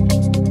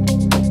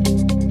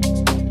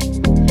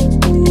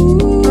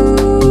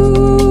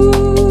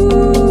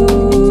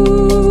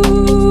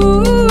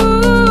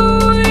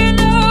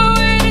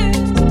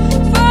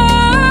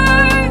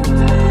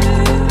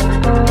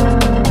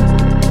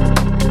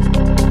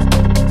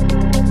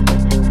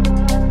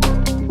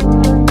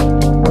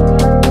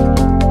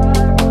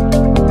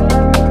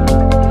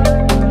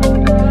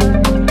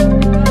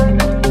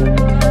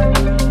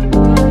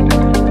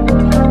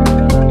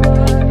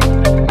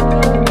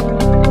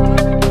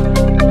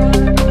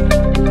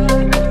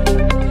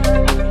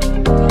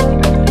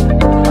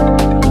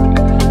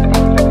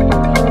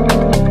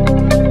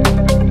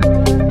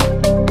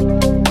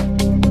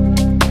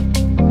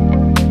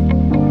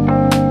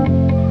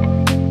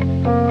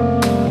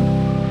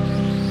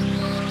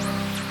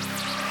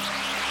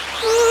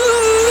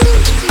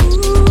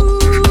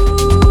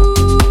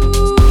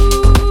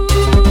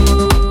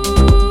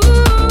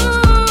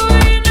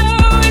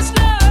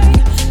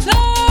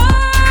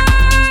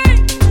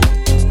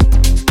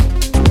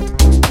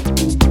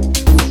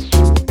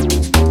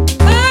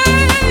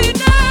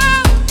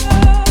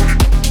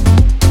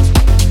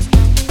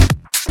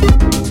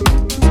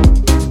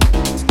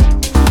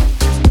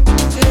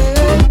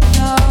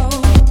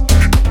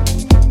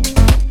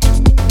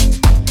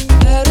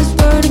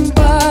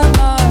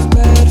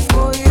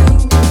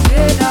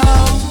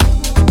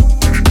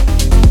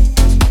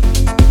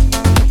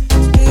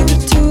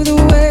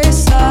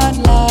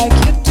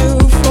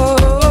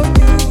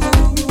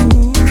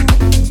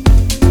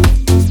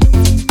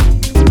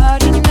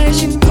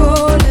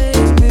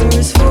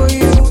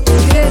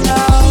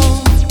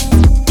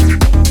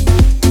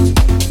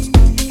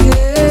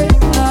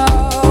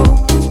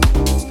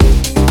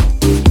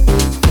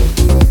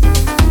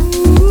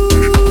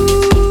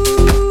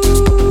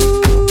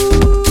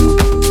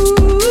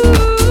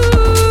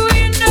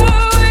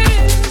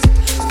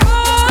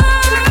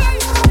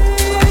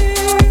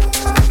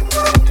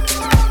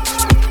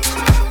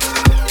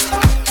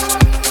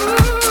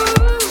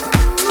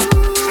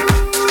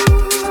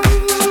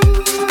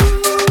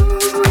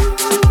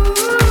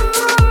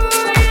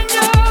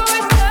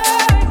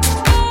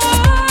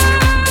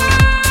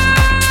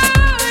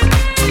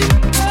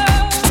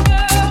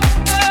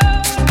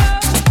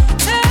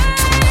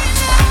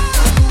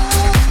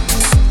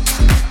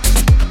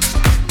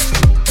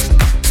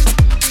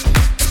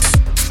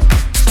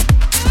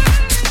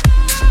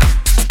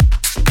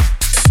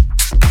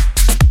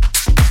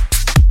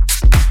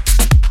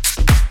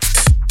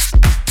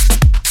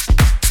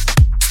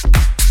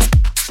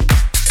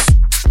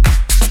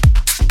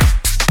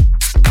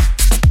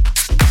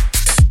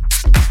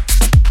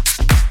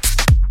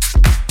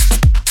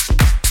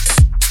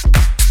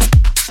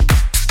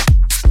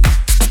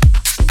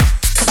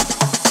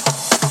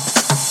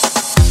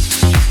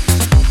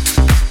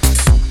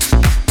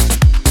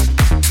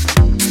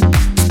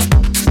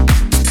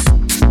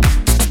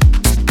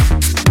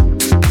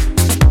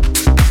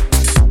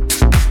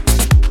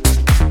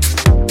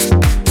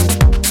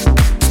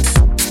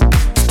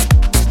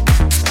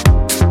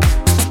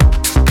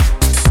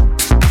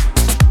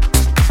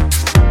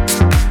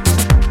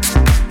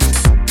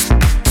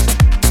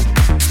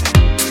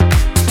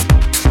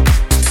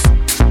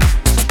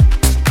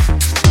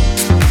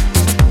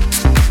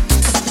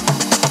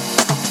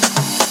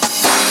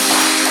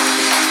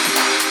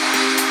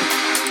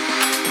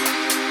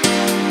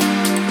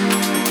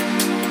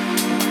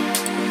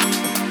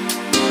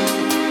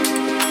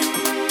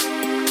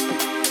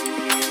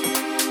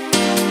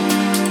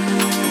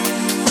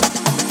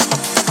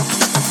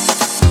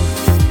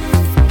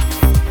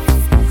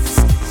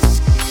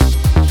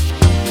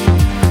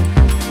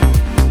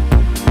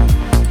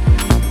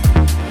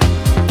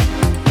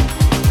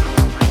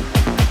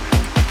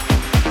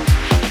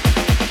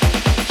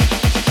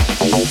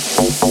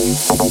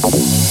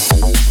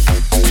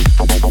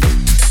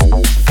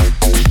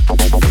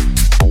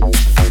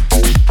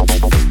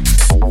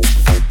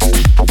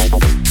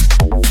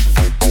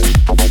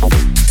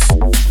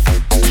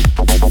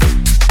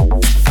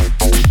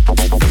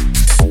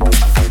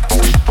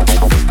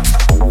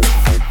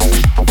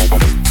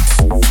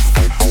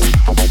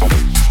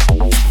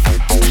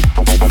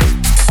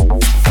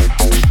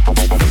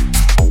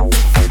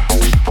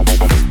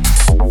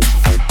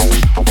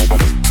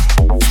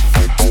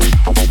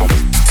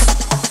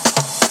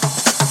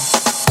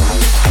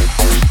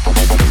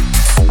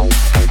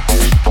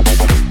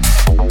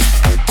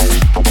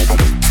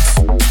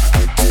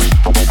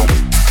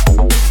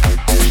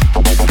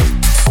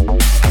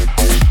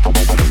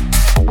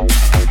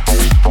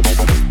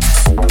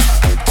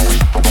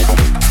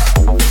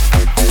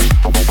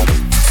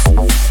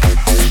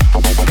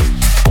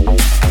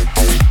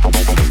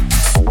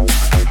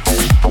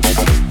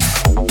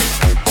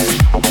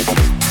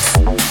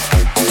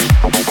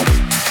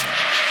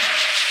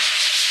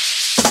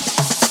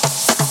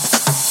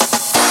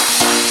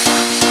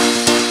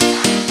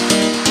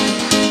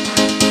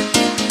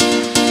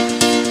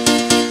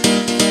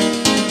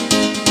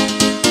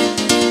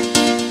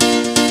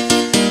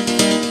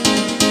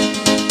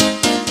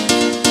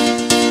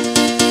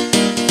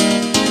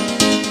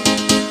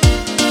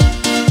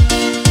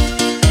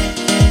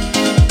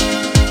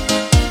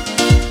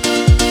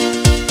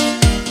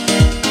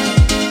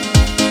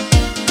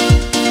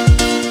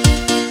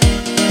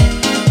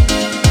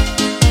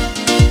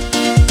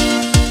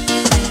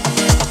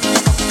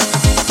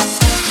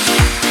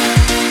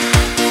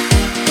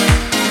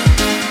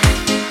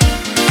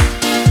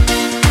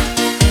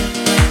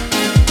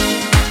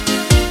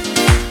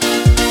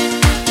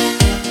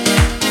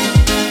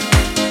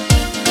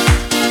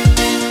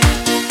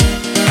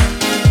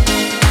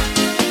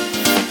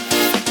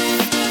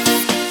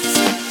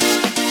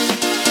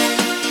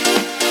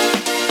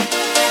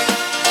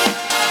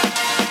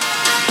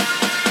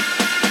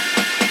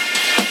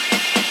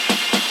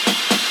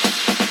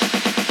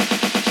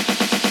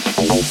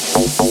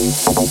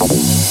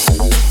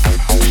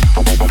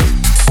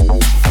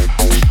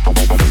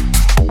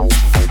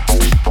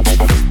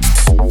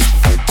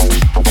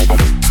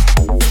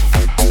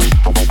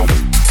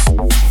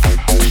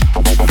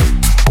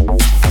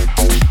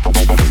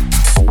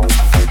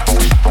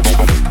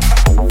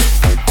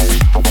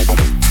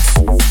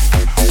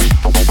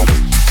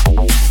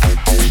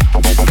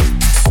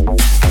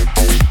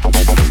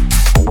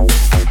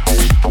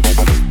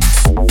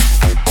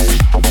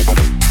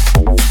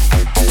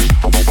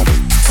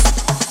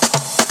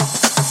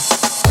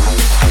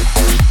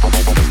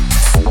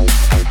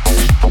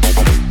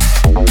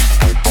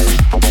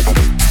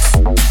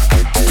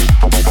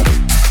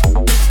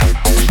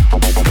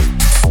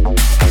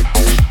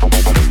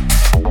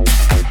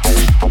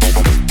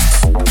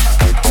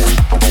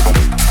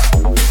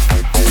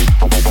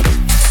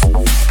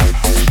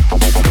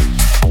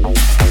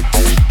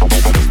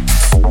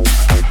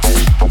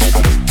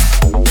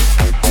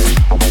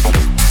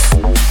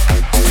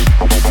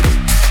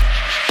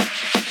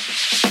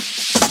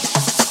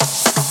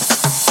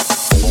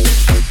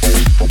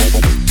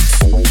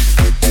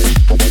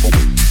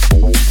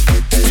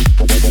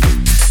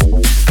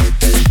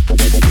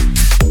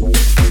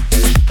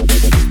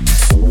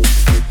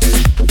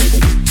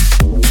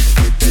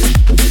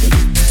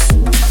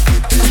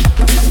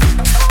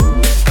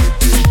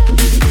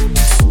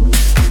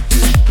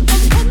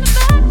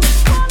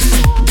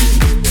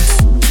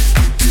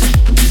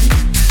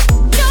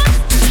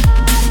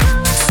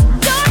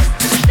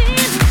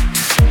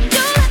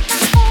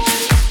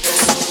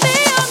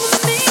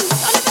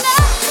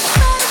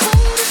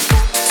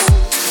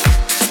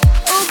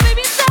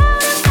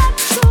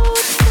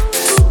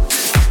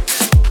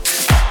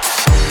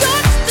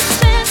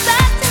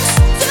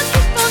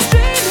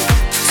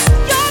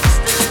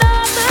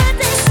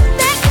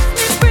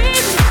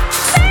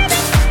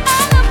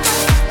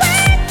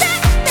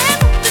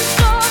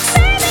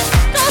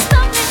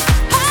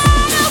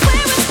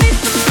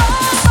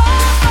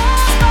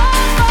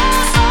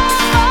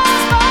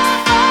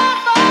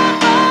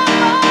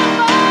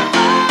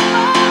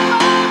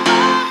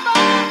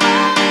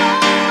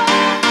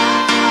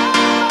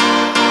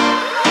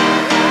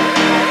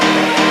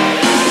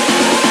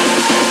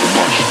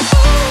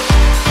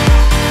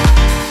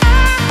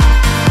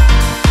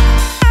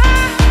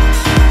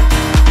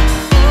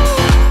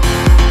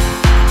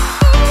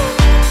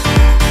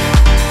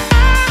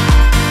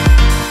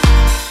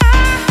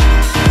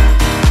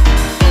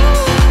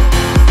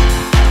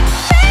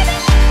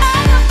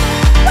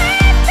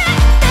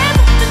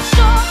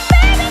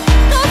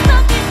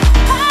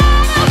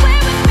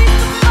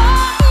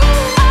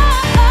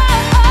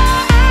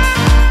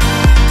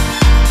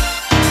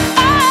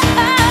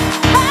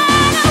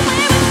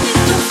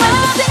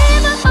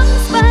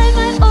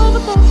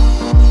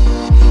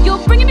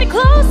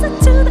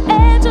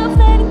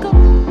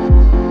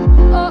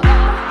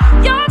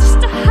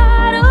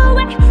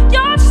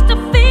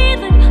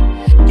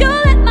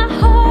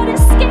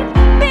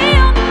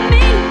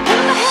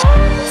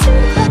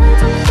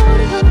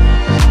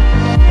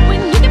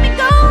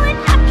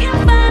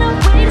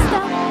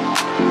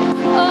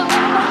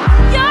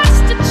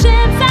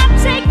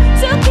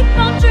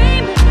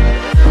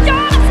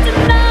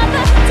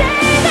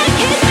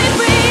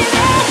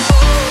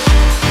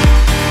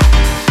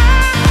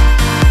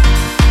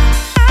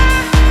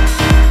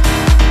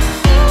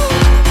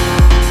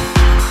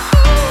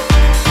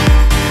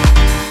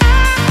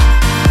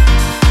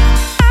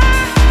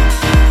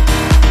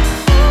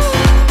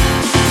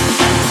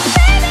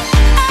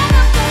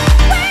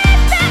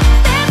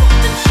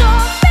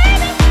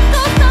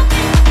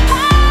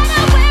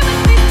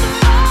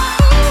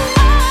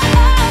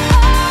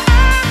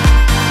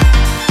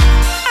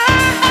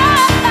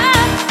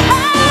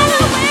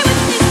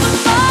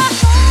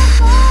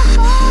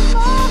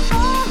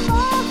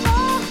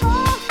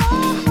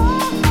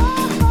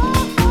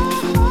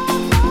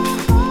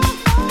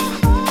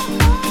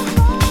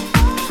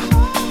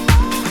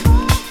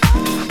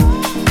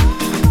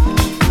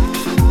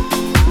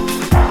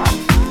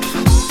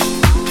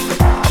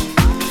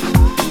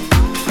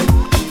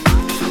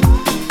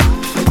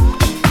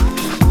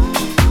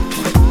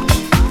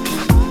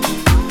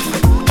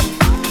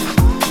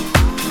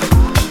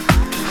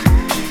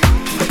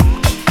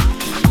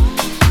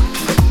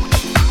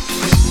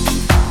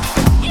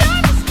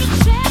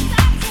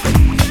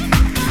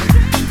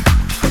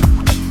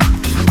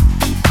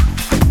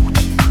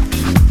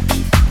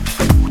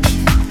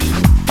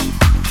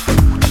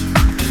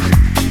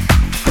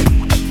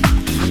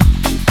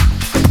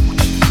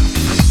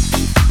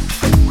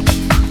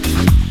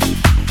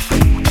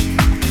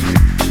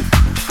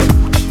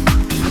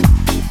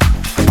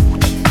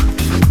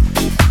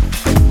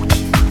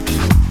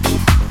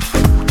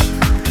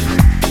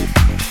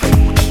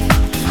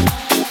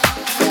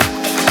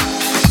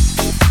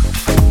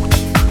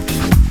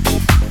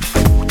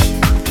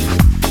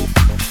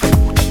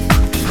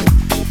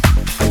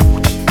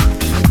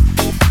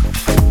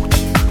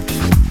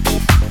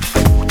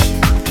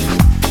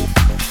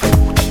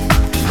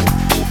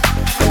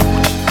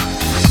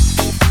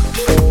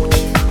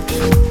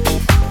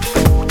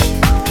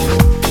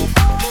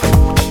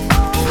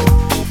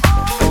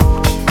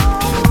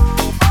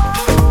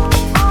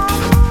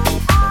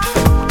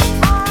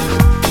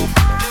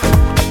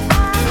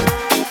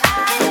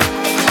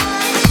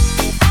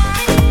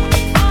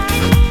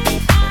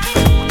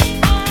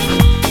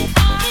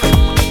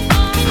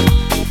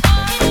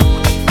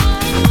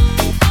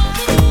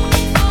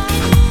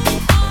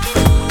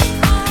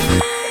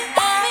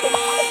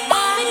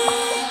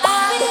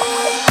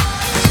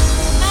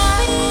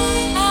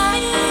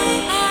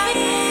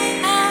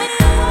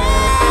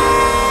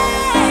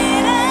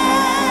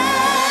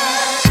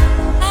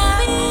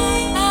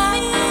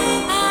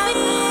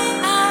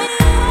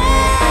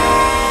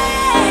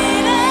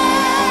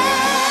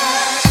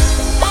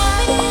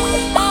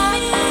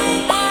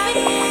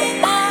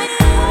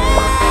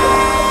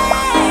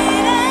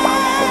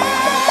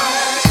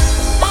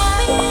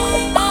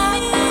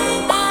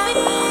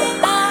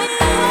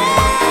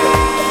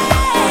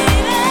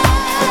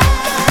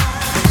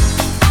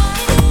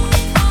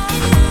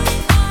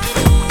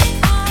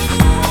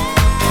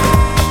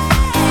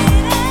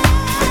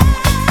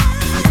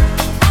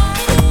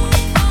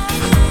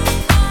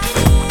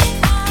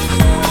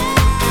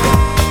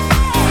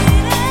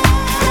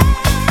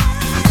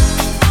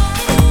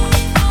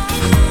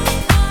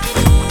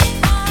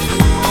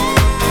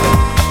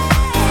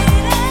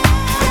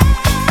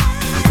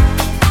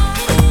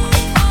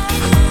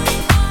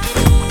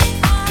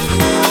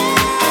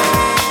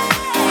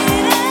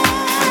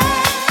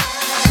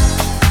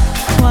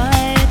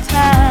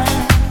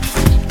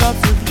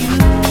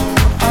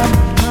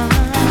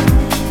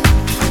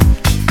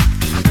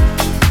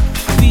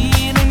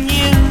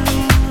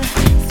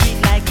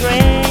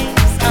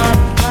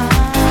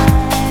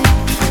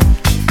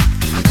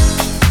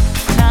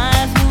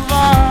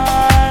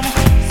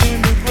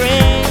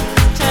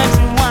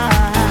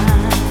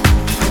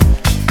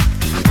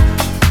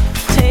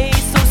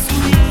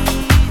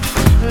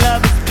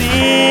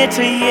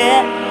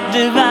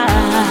 divine.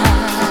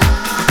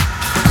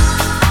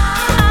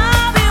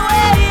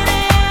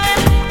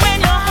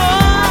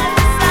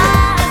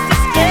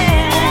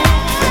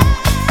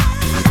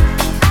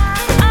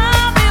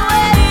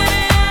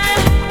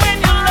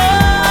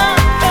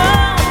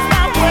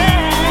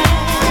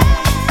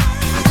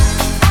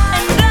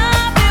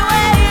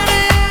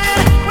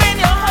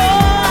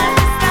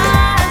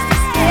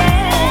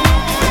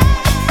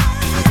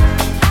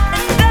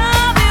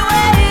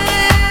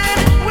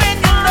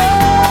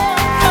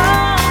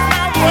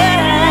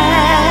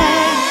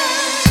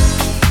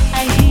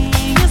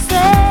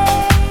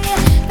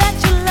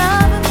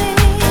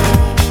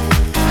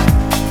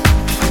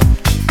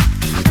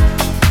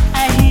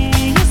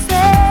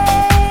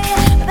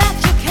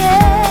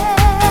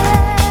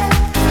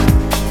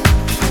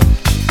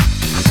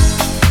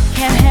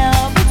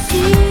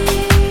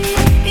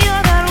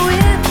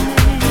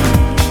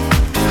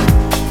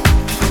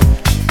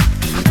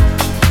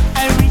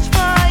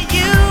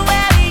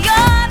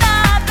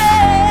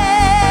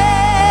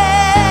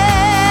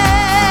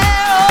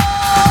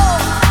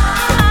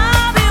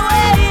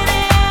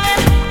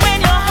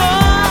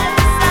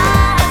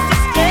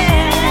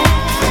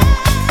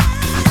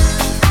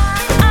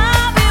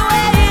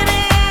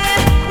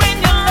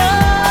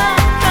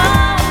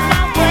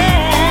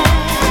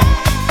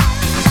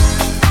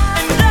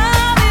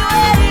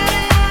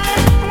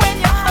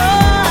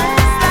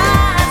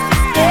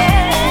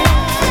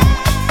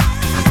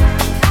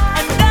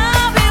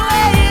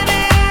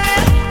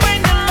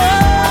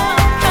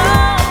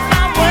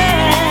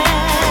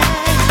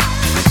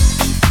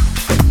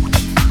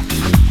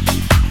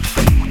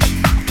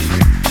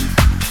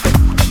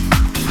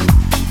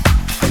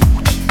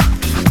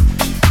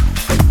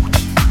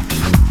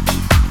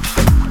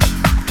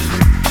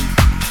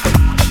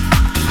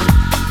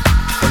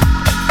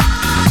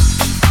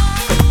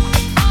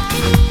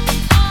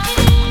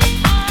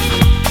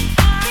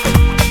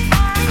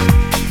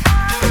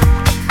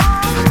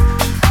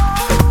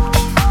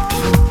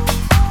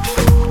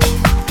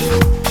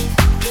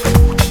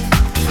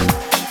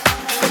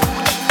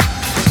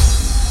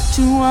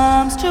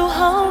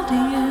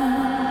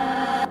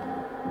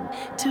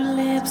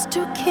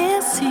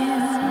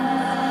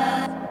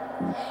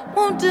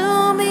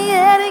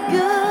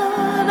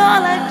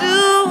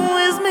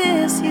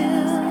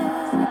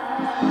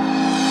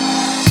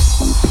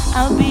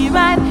 I'll be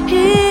waiting.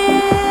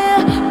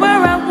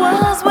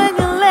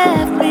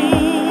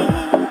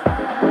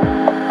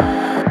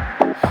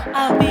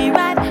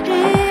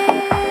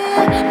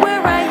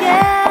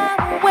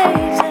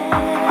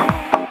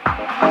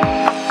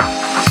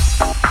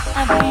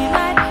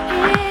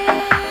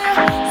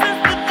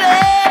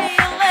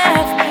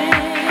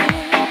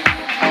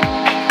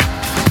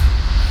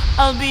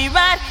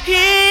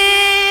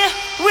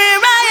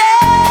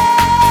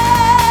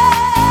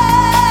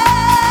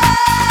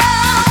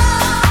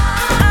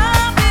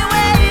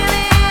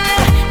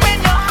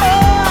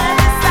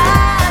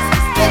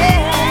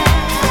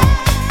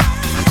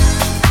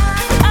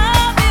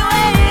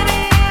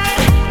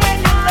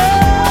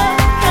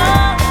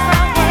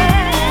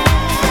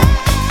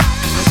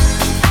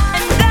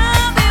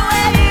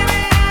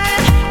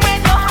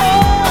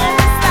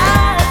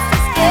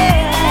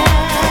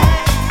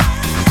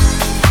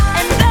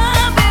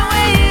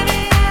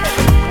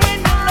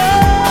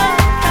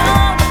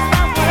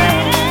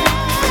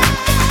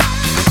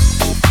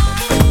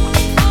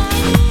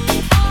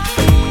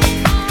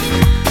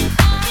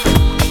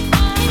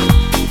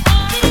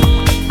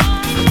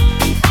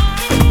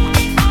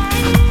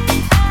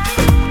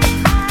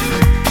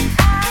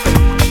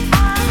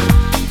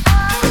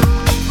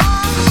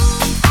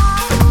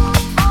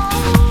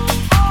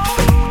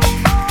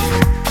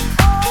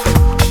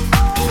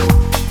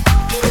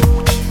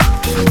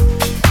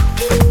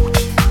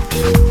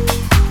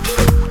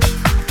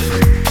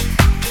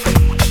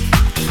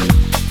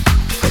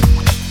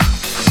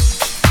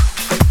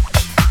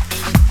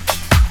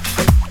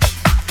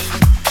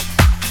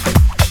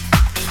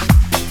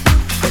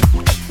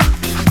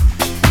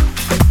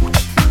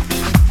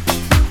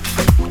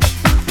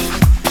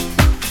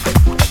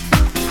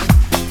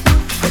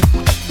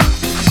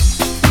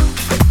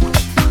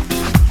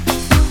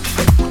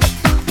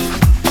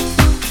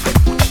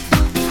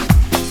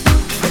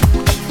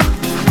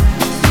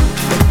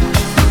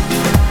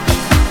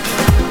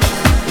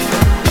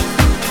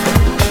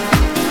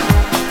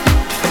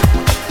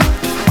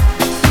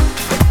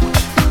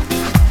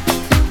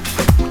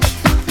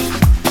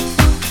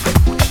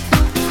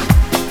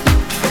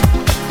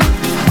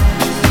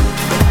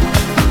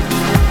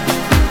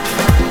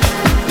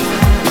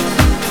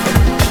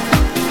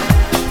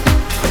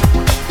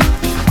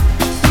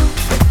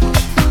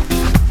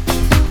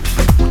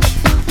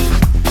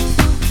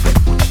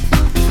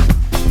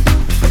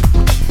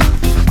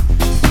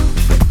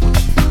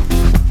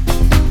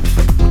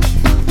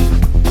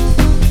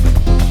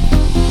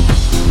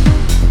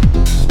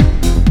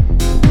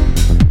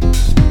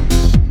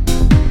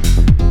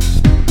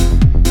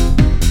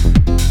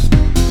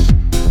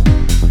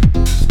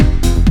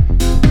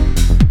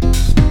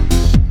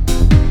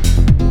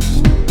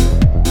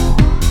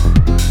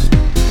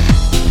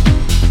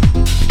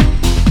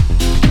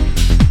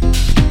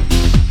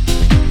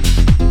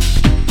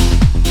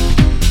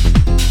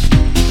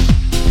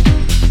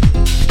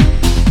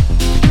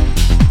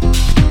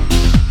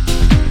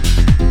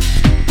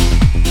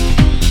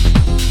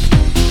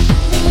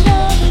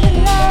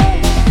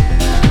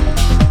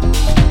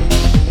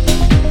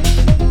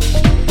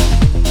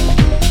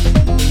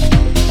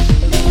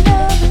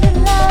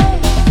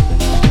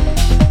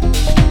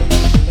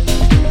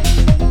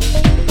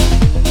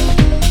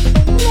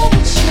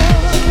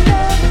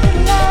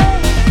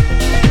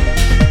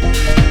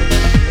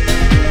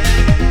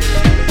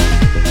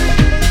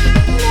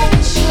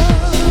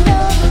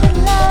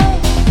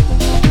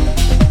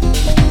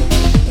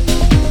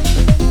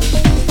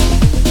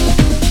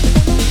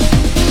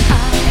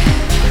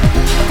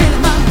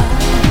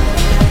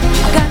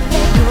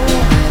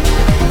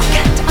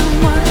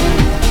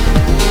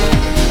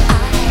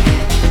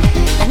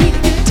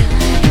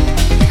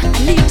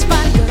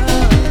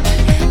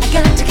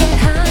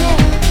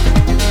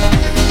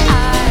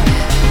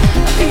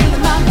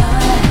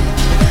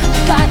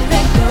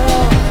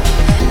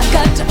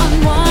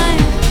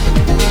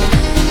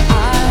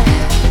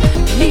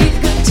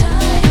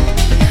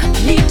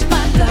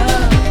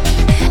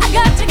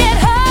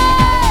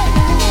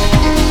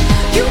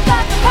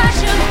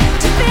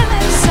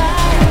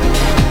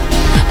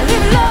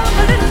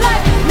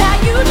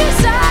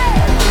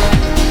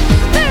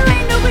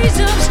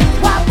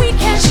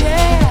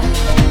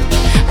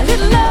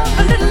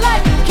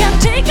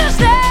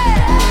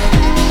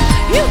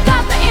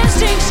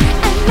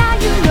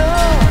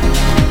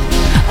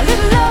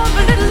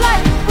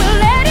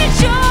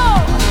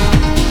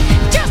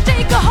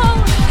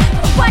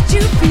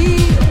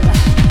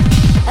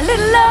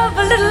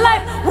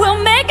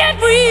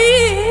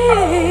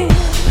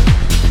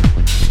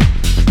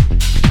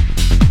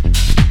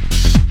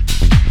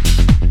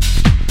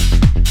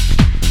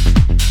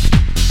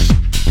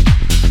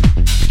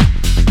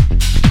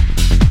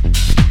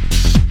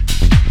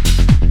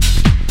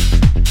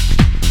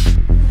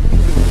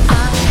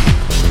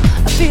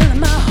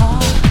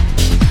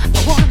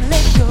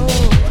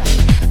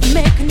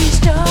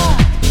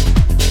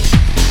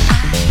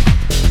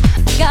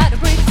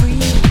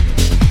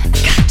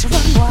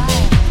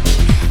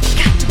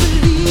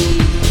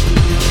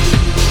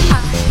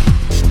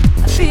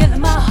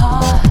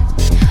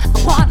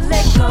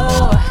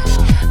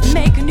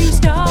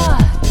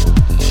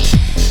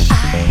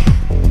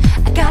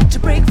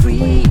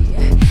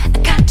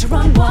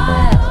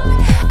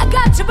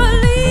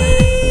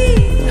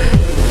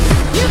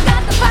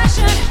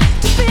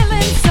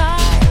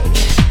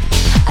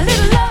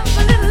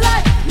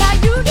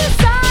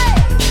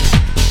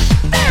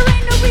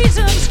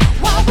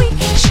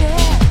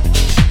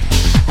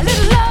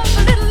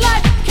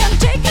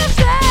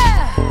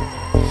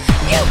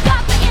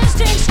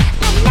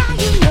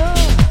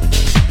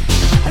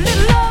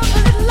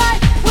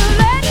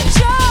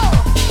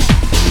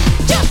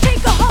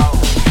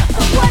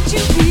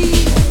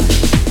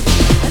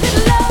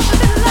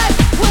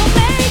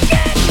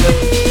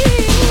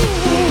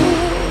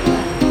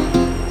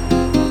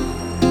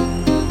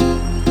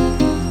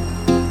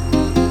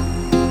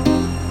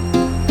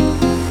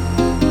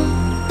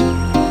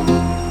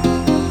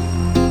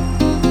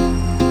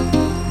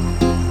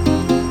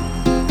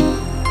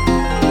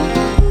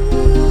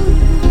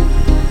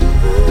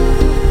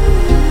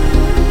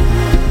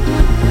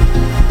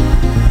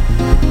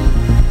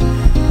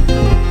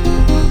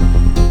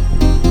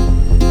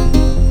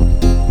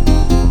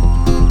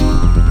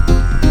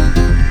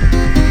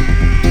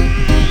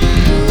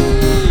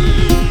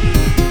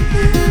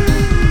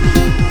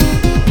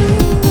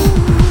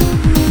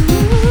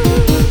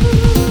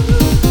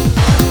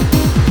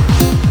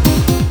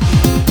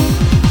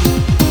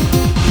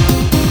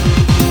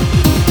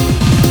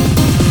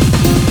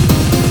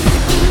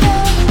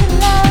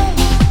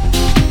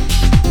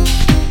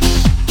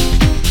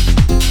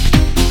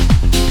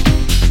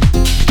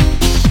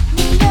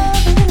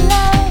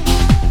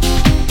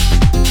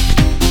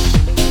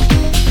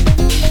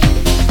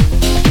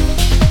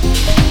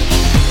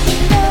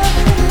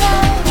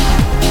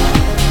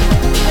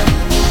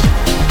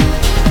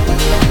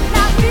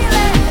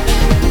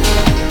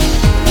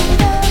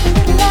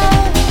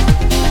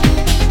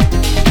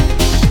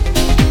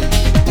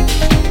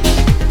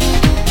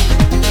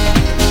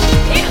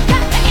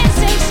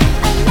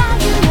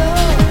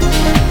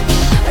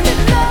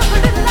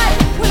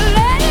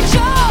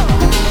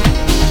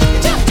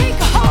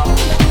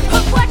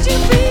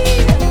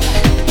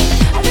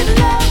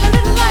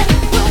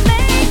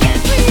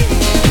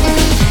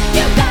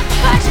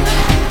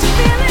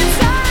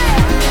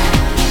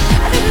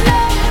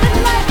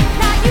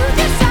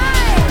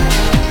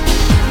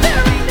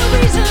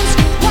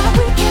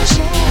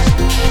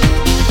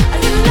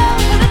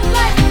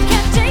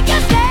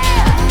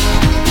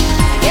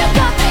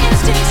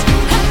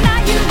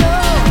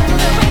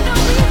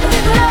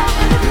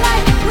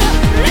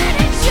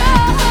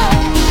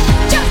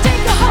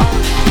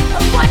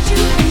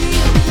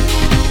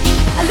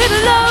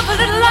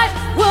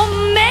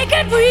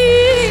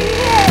 breathe.